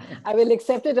 I will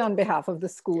accept it on behalf of the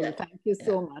school. Thank you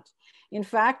so much. In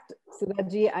fact,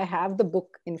 Sudhaji, I have the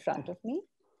book in front of me.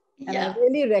 And I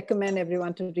really recommend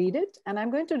everyone to read it. And I'm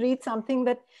going to read something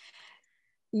that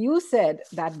you said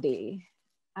that day,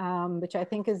 which I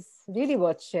think is really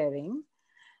worth sharing.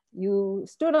 You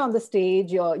stood on the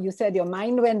stage, you said your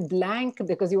mind went blank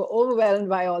because you were overwhelmed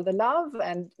by all the love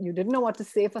and you didn't know what to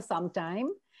say for some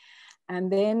time. And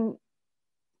then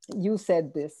you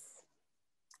said this,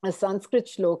 a Sanskrit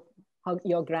shlok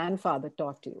your grandfather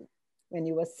taught you when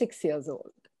you were 6 years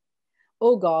old.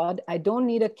 Oh God, I don't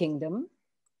need a kingdom,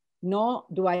 nor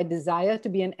do I desire to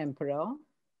be an emperor.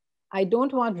 I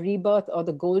don't want rebirth or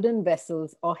the golden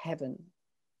vessels or heaven.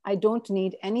 I don't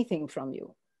need anything from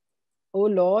you. Oh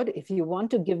Lord, if you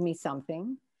want to give me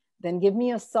something, then give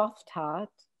me a soft heart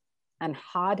and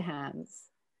hard hands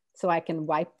so I can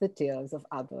wipe the tears of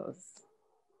others.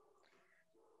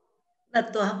 न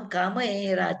तो हम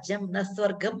कामये राज्यम न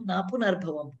स्वर्गम न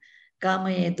पुनर्भवम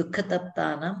कामये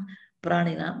दुःखतप्तानां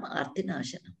प्राणिनां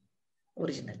आर्तिनाशनम.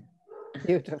 Original.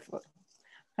 Beautiful.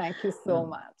 Thank you so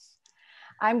much.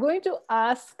 I'm going to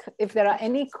ask if there are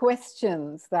any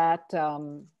questions that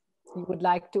you would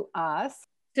like to ask.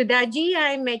 Sudhaji,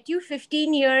 I met you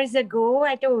 15 years ago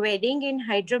at a wedding in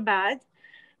Hyderabad,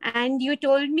 and you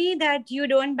told me that you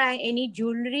don't buy any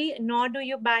jewelry, nor do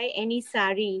you buy any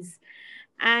saris.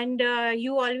 And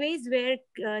you always wear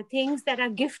things that are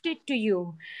gifted to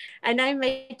you. And I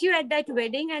met you at that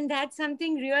wedding, and that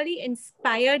something really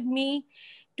inspired me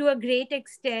to a great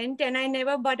extent. And I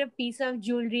never bought a piece of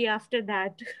jewelry after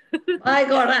that. My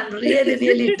God, I'm really,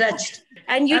 really touched.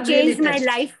 And you changed my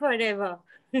life forever.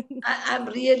 I'm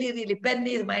really,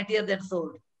 penny is mightier than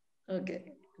sword.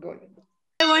 Okay, go ahead.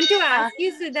 I want to ask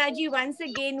you, Sudhaji, once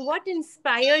again, what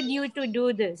inspired you to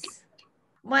do this?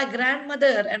 My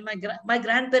grandmother and my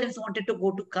grandparents wanted to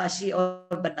go to Kashi or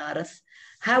Banaras,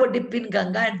 have a dip in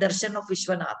Ganga and darshan of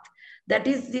Vishwanath. That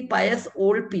is the pious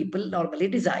old people normally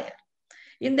desire.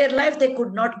 In their life, they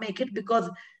could not make it because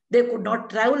they could not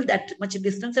travel that much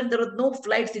distance and there were no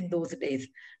flights in those days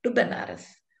to Banaras.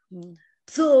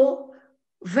 So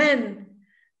when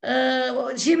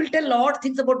she will tell a lot of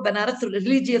things about Banaras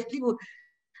religiously,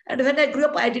 and when I grew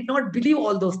up, I did not believe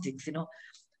all those things,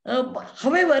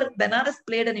 however, Banaras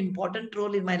played an important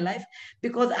role in my life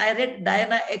because I read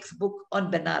Diana X's book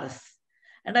on Banaras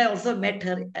and I also met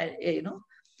her,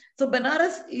 So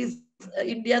Banaras is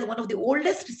India's one of the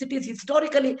oldest cities.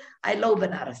 Historically, I love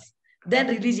Banaras. Then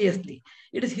religiously,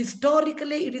 it is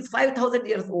historically, it is 5,000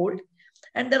 years old.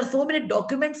 And there are so many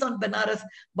documents on Banaras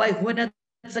by Huanath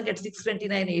at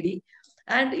 629 AD.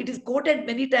 And it is quoted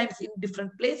many times in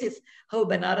different places, how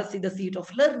Banaras is the seat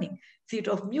of learning, seat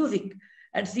of music,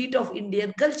 and seat of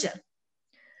Indian culture.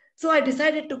 So I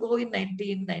decided to go in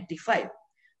 1995,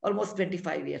 almost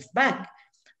 25 years back.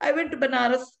 I went to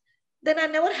Banaras. Then I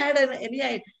never had any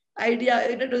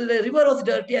idea. The river was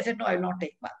dirty. I said, no, I will not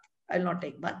take bath. I will not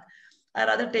take bath. I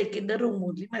rather take in the room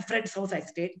only. My friend's house I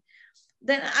stayed.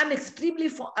 Then I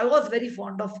was very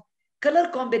fond of color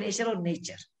combination of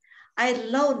nature. I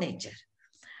love nature.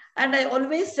 And I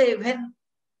always say when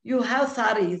you have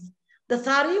saris, the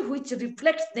sari which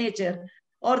reflects nature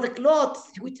or the clothes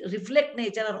which reflect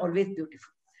nature are always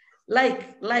beautiful.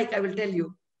 Like I will tell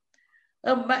you,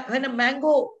 when a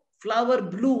mango flower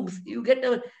blooms, you get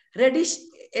a reddish,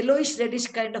 yellowish reddish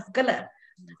kind of color.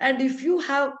 And if you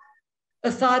have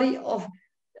a sari of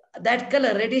that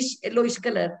color, reddish, yellowish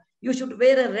color, you should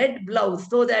wear a red blouse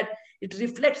so that it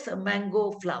reflects a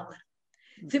mango flower.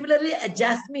 Similarly, a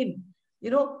jasmine,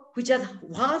 which has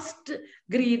vast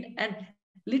green and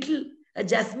little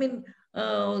jasmine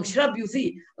shrub, you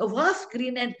see, a vast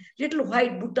green and little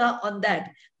white butta on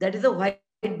that. That is a white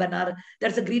Banaras,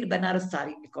 that's a green Banaras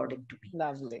sari, according to me.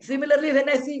 Lovely. Similarly, when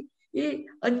I see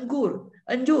anjur,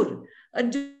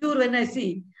 when I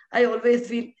see, I always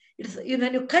feel it's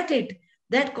when you cut it,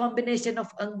 that combination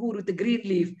of angur with the green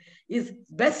leaf is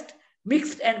best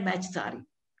mixed and matched sari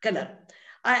color.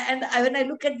 When I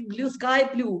look at blue, sky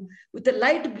blue with the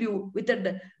light blue with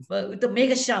the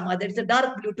megashama, that is a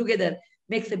dark blue together,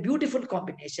 makes a beautiful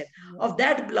combination of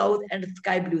that blouse and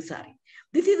sky blue sari.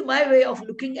 This is my way of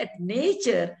looking at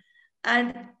nature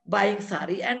and buying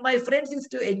sari. And my friends used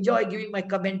to enjoy giving my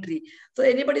commentary. So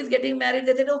anybody is getting married,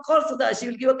 they said, of course, Sudha, she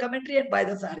will give a commentary and buy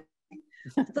the sari.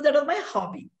 So that was my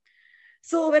hobby.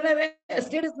 So when I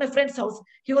stayed at my friend's house,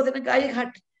 he was in a Gai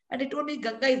hut And he told me,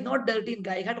 Ganga is not dirty in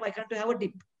Gai Ghat. Why can't you have a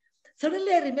dip?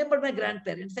 Suddenly I remembered my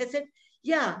grandparents. I said,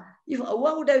 yeah, if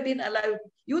Awa would have been alive,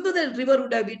 even though the river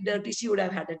would have been dirty, she would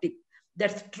have had a dip.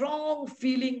 That strong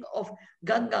feeling of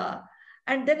Ganga.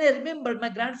 And then I remembered my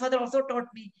grandfather also taught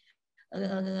me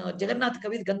Jagannath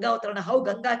Kavi's Ganga Utarana, how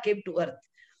Ganga came to earth.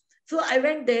 So I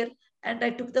went there and I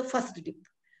took the first dip.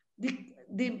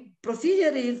 The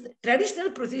procedure is,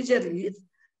 traditional procedure is,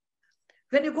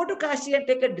 when you go to Kashi and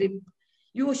take a dip,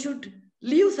 you should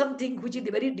leave something which is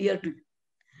very dear to you.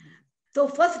 So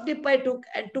first dip I took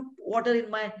and took water in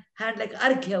my hand, like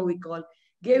Arghya we call,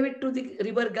 gave it to the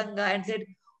river Ganga and said,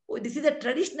 oh, this is a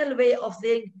traditional way of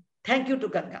saying thank you to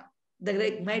Ganga, the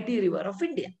great mighty river of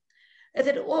India. I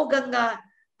said, oh Ganga,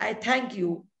 I thank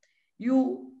you.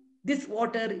 This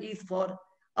water is for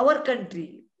our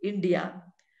country, India,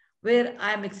 where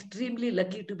I am extremely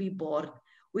lucky to be born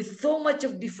with so much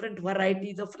of different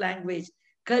varieties of language,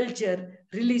 culture,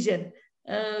 religion,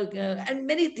 and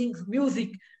many things, music,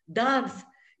 dance.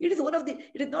 It is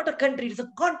not a country, it is a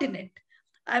continent.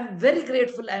 I am very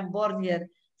grateful I am born here.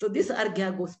 So this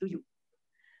Arghya goes to you.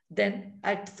 Then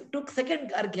I took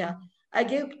second Arghya. I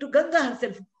gave to Ganga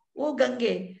herself. Oh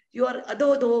Gange, you are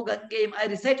Adho Gange. I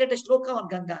recited a shloka on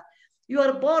Ganga. You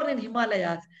are born in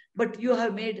Himalayas, but you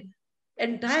have made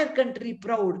entire country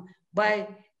proud by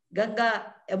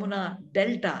Ganga Yamuna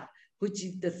Delta, which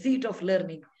is the seat of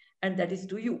learning, and that is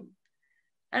to you.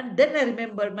 And then I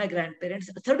remembered my grandparents.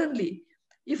 Suddenly,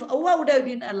 if Awa would have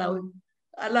been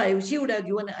alive, she would have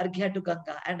given Arghya to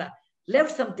Ganga and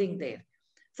left something there.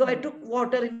 So I took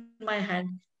water in my hand,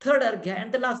 third Arghya,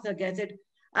 and the last Arghya. I said,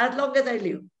 as long as I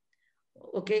live,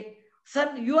 okay,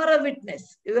 son, you are a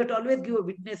witness. You have to always give a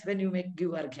witness when you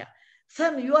give Arghya.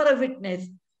 Son, you are a witness.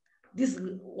 This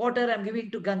water I'm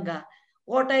giving to Ganga.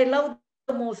 What I love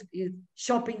the most is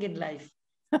shopping in life.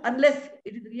 Unless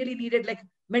it is really needed, like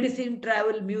medicine,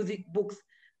 travel, music, books.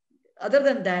 Other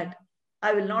than that,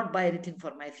 I will not buy anything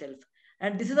for myself.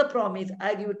 And this is a promise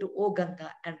I give it to O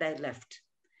Ganga, and I left.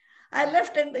 I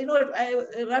left and,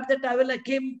 I wrapped the towel. I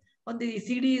came on the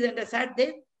CDs and I sat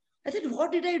there. I said,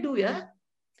 what did I do, yeah?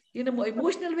 In an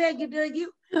emotional way, did I give?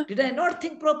 Did I not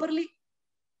think properly?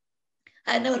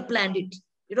 I never planned it.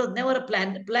 It was never a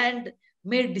planned,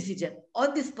 made decision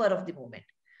on the spur of the moment.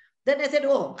 Then I said,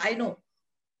 oh, I know.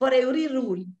 For every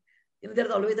rule, there's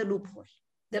always a loophole.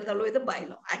 There's always a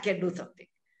bylaw. I can do something.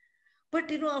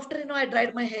 But, after, I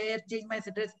dried my hair, changed my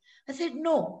dress, I said,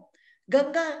 no.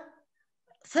 Ganga,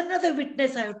 son as a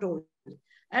witness, I have told.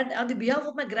 And on the behalf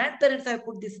of my grandparents, I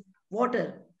put this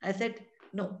water. I said,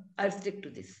 no, I'll stick to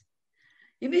this.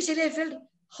 Initially, I felt,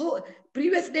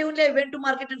 previous day only I went to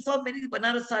market and saw many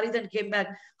Banaras saris and came back.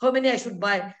 How many I should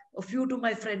buy? A few to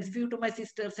my friends, few to my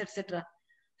sisters, etc.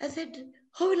 I said,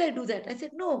 how will I do that? I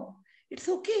said, no, it's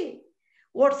okay.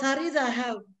 What saris I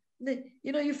have,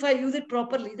 if I use it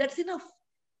properly, that's enough.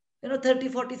 30,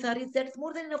 40 saris, that's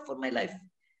more than enough for my life.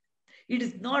 It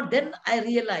is not, then I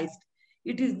realized,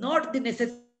 it is not the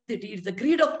necessity, it's the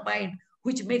greed of mind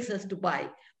which makes us to buy,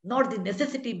 not the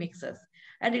necessity makes us.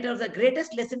 And it was the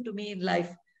greatest lesson to me in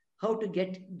life, how to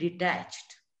get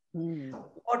detached.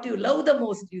 What you love the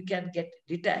most, you can get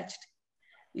detached,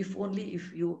 if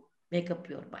you make up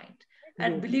your mind.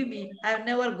 And believe me, I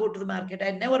never go to the market.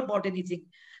 I never bought anything.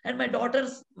 And my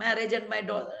daughter's marriage and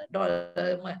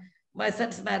my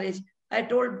son's marriage, I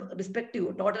told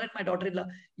respective daughter and my daughter-in-law,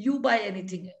 you buy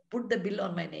anything, put the bill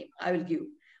on my name, I will give.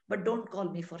 But don't call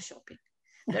me for shopping.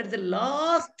 That's the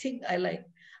last thing I like.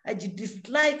 I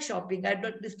dislike shopping. I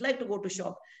don't dislike to go to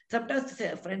shop. Sometimes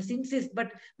friends insist,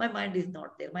 but my mind is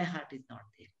not there. My heart is not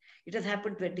there. It has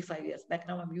happened 25 years back.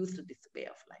 Now I'm used to this way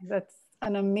of life. That's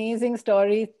an amazing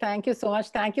story. Thank you so much.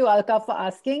 Thank you, Alka, for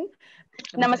asking.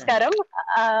 Namaskaram.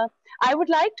 I would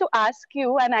like to ask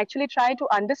you and actually try to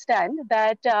understand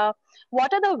that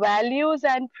what are the values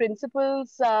and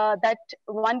principles that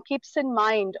one keeps in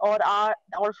mind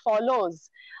or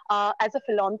follows as a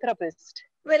philanthropist?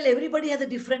 Well, everybody has a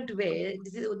different way.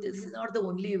 This is not the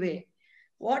only way.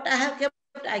 What I have kept,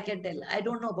 I can tell. I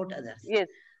don't know about others. Yes.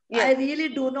 I really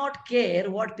do not care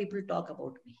what people talk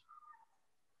about me.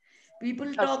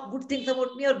 People talk good things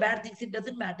about me or bad things. It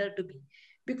doesn't matter to me.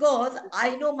 Because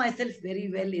I know myself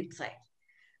very well inside.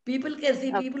 People can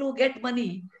see people who get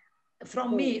money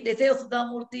from me. They say, oh, Sudha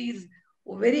Murty is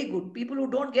very good. People who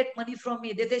don't get money from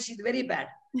me, they say she's very bad.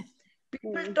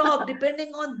 People talk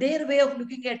depending on their way of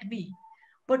looking at me.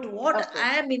 But what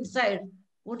I am inside,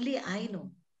 only I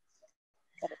know.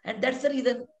 And that's the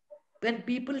reason when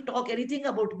people talk anything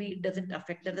about me, it doesn't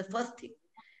affect. That's the first thing.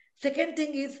 Second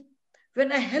thing is,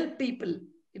 when I help people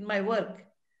in my work,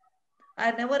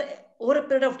 I never, over a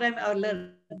period of time, I've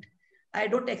learned I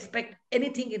don't expect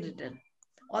anything in return.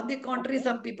 On the contrary,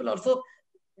 some people also,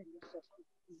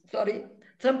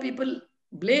 some people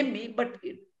blame me,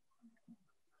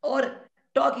 or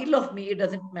talk ill of me, it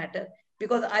doesn't matter,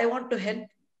 because I want to help,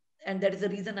 and that is the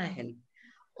reason I help.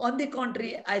 On the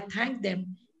contrary, I thank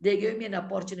them. They gave me an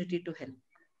opportunity to help.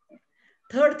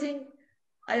 Third thing,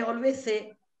 I always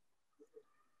say,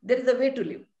 there is a way to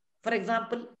live. For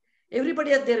example,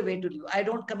 everybody has their way to live. I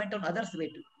don't comment on others'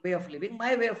 way of living.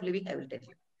 My way of living, I will tell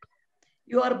you.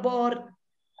 You are born,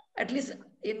 at least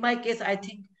in my case, I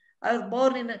think I was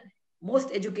born in a most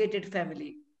educated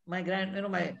family.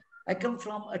 I come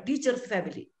from a teacher's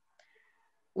family.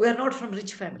 We are not from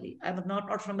rich family. I'm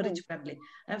not from a rich family.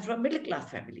 I'm from middle class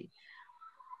family.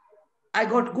 I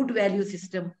got good value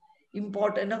system,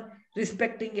 important,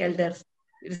 respecting elders,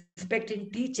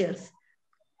 respecting teachers,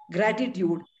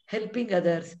 gratitude, helping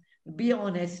others, be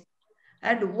honest,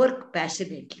 and work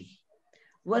passionately.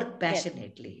 Work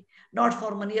passionately, not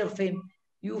for money or fame.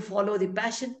 You follow the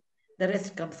passion, the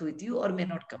rest comes with you or may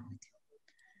not come with you.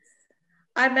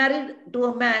 I married to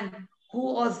a man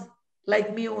who was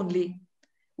like me only,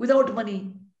 without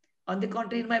money. On the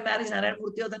contrary, in my marriage, Narayan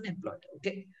Murthy was unemployed.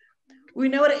 Okay, we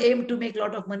never aim to make a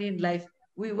lot of money in life.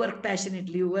 We work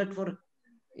passionately. We work for,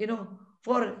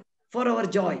 for our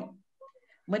joy.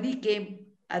 Money came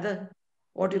as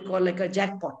what you call like a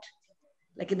jackpot.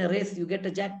 Like in a race, you get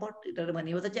a jackpot.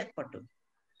 Money was a jackpot too.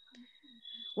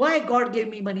 Why God gave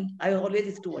me money? I always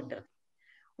used to wonder.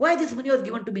 Why this money was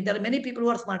given to me? There are many people who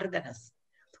are smarter than us,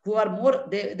 who are more,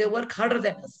 they work harder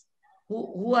than us,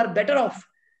 who are better off,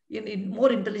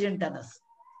 more intelligent than us.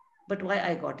 But why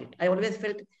I got it? I always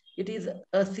felt it is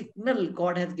a signal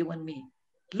God has given me.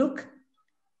 Look,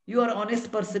 you are an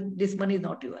honest person. This money is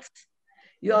not yours.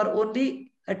 You are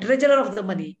only a treasurer of the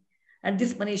money, and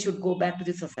this money should go back to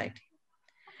the society.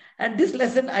 And this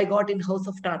lesson I got in House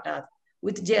of Tata,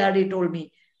 which JRD told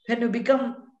me,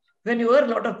 when you earn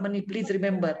a lot of money, please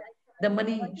remember the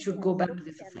money should go back to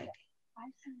the society.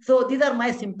 So these are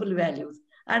my simple values,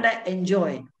 and I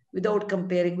enjoy without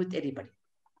comparing with anybody.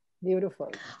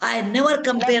 Beautiful. I never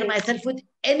compare myself with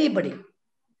anybody,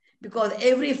 because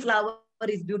every flower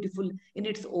is beautiful in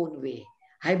its own way.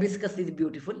 Hibiscus is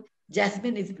beautiful.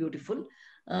 Jasmine is beautiful.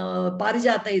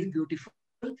 Parijata is beautiful.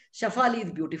 Shafali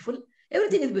is beautiful.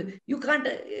 Everything is beautiful. You can't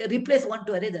replace one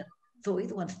to another. So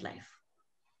is one's life.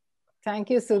 Thank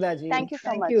you, Sudhaji. Thank you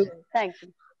so much. Thank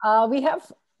you. We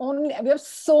have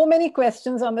so many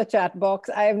questions on the chat box.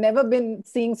 I have never been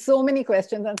seeing so many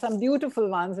questions, and some beautiful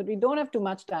ones, but we don't have too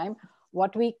much time.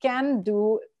 What we can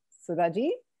do, Sudhaji,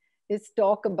 is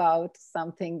talk about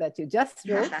something that you just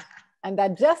wrote and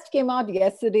that just came out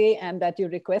yesterday and that you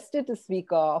requested to speak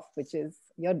of, which is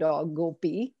your dog,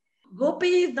 Gopi.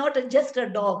 Gopi is not just a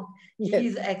dog. Yes. He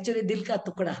is actually Dil Ka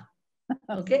Tukda.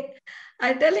 Okay.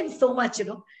 I tell him so much,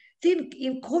 See,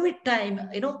 in COVID time,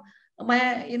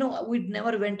 we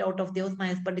never went out of the house. My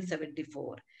husband is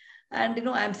 74 and,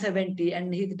 I'm 70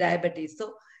 and he's diabetes.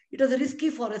 So it was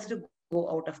risky for us to go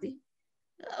out of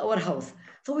our house.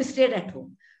 So we stayed at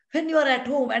home. When you are at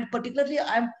home, and particularly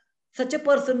I'm such a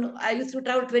person, I used to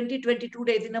travel 22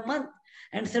 days in a month,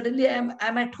 and suddenly I'm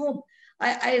at home.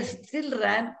 I still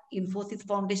ran Infosys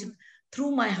Foundation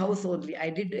through my house only.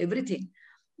 I did everything.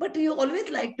 But you always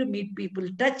like to meet people,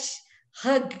 touch,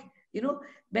 hug.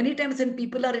 Many times when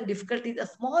people are in difficulties, a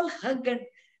small hug and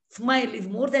smile is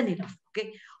more than enough.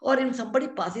 Okay. Or if somebody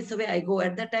passes away, I go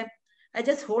at that time, I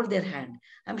just hold their hand.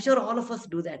 I'm sure all of us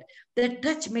do that. That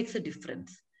touch makes a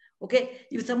difference. Okay.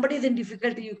 If somebody is in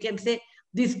difficulty, you can say,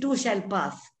 "This too shall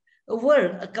pass."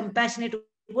 A compassionate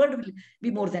word will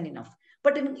be more than enough.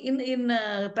 But in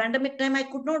pandemic time, I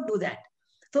could not do that.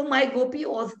 So my Gopi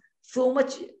was so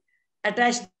much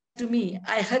attached to me.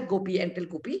 I hug Gopi and tell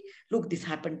Gopi, "Look, this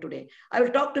happened today." I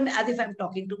will talk to him as if I'm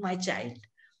talking to my child.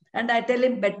 And I tell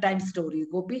him bedtime stories.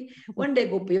 Gopi, one day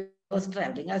Gopi was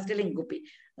traveling. I was telling Gopi,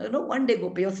 one day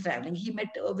Gopi was traveling. He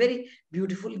met a very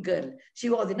beautiful girl. She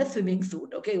was in a swimming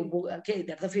suit. Okay,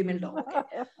 that's a female dog.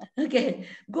 Okay.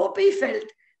 Gopi felt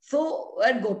so,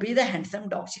 and Gopi is a handsome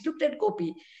dog. She looked at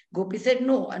Gopi. Gopi said,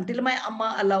 "No, until my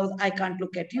amma allows, I can't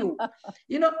look at you."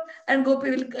 And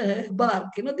Gopi will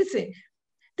bark, this way.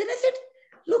 Then I said,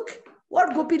 "Look,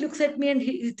 what Gopi looks at me and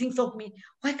he thinks of me.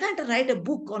 Why can't I write a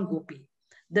book on Gopi?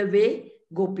 The way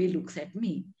Gopi looks at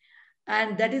me."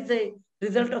 And that is the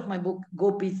result of my book,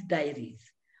 Gopi's Diaries.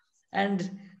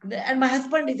 And my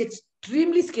husband is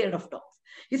extremely scared of dogs.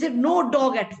 He said, "No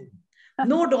dog at home.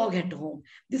 No dog at home."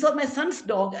 This was my son's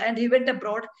dog and he went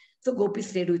abroad. So Gopi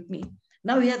stayed with me.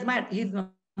 Now he's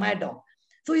my dog.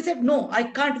 So he said, "No, I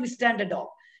can't withstand a dog.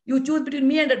 You choose between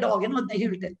me and a dog." He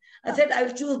will tell. I said, "I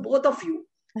will choose both of you.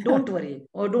 Don't worry.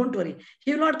 Oh, don't worry.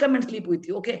 He will not come and sleep with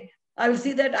you. Okay. I will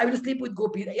see that I will sleep with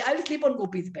Gopi. I will sleep on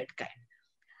Gopi's bed, kind.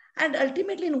 And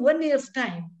ultimately, in 1 year's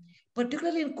time,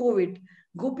 particularly in COVID,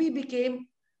 Gopi became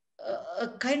a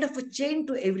kind of a chain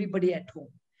to everybody at home.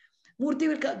 Murthy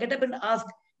will get up and ask,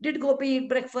 did Gopi eat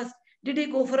breakfast? Did he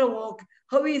go for a walk?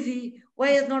 How is he? Why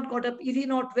has not got up? Is he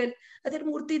not well? I said,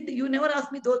 Murthy, you never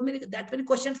asked me that many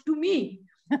questions to me.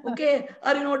 Okay,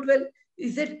 are you not well?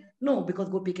 He said, no, because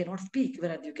Gopi cannot speak,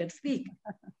 whereas you can speak.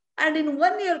 And in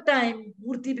 1 year time,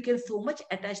 Murthy became so much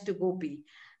attached to Gopi.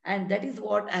 And that is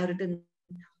what I have written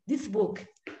this book,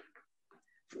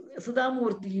 Sudha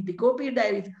Murty, the Gopi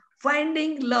Diaries,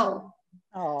 Finding Love.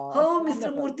 Oh, how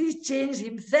wonderful. Mr. Murthy changed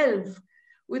himself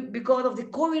because of the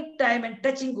COVID time and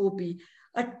touching Gopi.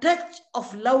 A touch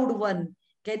of loved one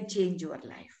can change your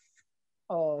life.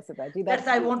 Oh, Sudhaji, That's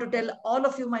I want to tell all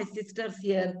of you, my sisters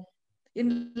here.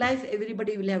 In life,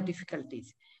 everybody will have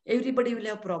difficulties. Everybody will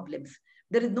have problems.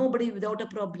 There is nobody without a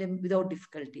problem, without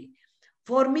difficulty.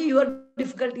 For me, your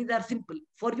difficulties are simple.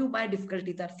 For you, my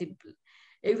difficulties are simple.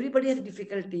 Everybody has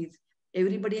difficulties.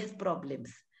 Everybody has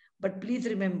problems. But please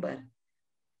remember,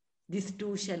 this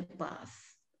too shall pass.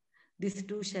 This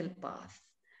too shall pass.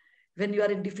 When you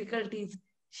are in difficulties,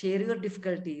 share your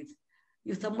difficulties.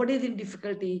 If somebody is in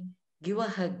difficulty, give a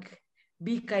hug.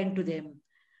 Be kind to them.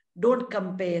 Don't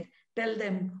compare. Tell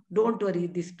them, don't worry,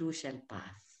 this too shall pass.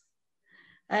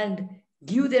 And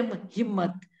give them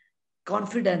himmat,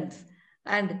 confidence,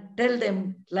 and tell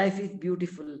them life is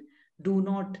beautiful. Do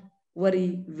not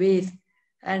worry, waste,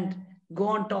 and go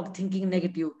on talk thinking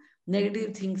negative.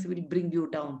 Negative things will bring you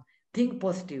down. Think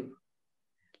positive.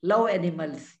 Love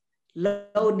animals.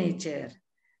 Love nature.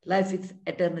 Life is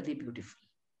eternally beautiful.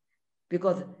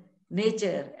 Because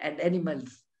nature and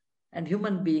animals and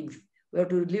human beings, we have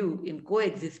to live in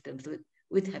coexistence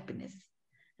with happiness.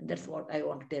 And that's what I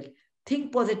want to tell.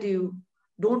 Think positive.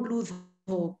 Don't lose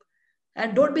hope.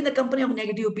 And don't be in the company of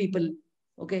negative people.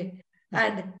 Okay?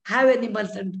 And have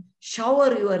animals and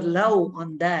shower your love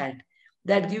on that.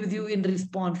 That gives you in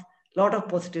response a lot of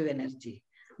positive energy.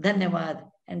 Dhanyavad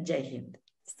and Jai Hind.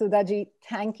 Sudhaji,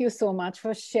 thank you so much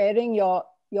for sharing your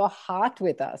heart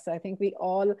with us. I think we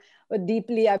all were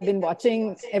deeply, I've been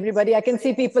watching everybody. I can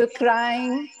see people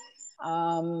crying.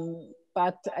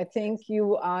 But I think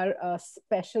you are a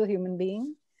special human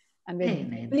being. And we're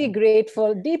deeply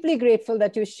grateful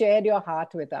that you shared your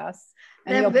heart with us.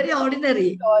 And I'm very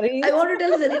ordinary. Stories. I want to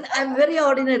tell Zarin, I'm very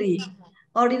ordinary.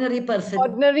 Ordinary person.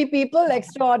 Ordinary people,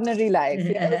 extraordinary life.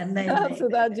 Yes,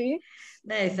 Sudhaji.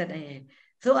 Nice.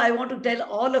 So I want to tell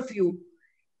all of you,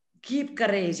 keep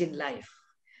courage in life.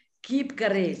 Keep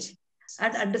courage.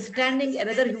 And understanding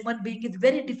another human being is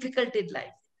very difficult in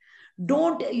life.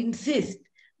 Don't insist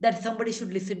that somebody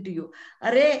should listen to you.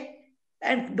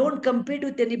 And don't compete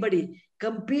with anybody.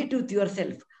 Compete with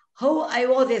yourself. How I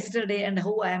was yesterday and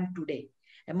how I am today.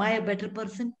 Am I a better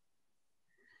person?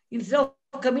 Instead of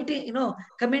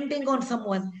commenting on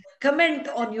someone, comment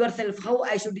on yourself, how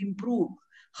I should improve,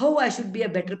 how I should be a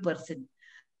better person.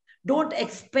 Don't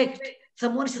expect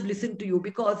someone should listen to you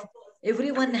because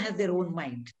everyone has their own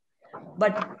mind.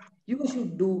 But you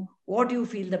should do what you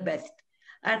feel the best.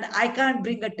 And I can't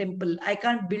bring a temple. I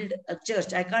can't build a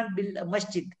church. I can't build a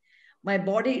masjid. My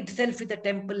body itself is a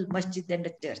temple, masjid, and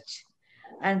a church.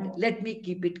 And let me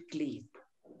keep it clean.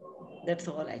 That's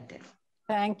all I tell.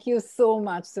 Thank you so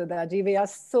much, Sudhaji. We are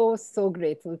so, so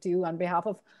grateful to you. On behalf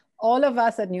of all of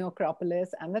us at New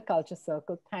Acropolis and the Culture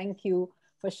Circle, thank you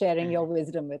for sharing your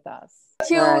wisdom with us.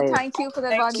 Thank you. Thank you for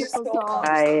that wonderful talk.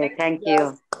 Bye. Thank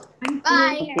you. Bye.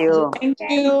 Thank you. Thank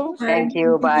you. Thank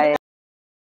you. Bye.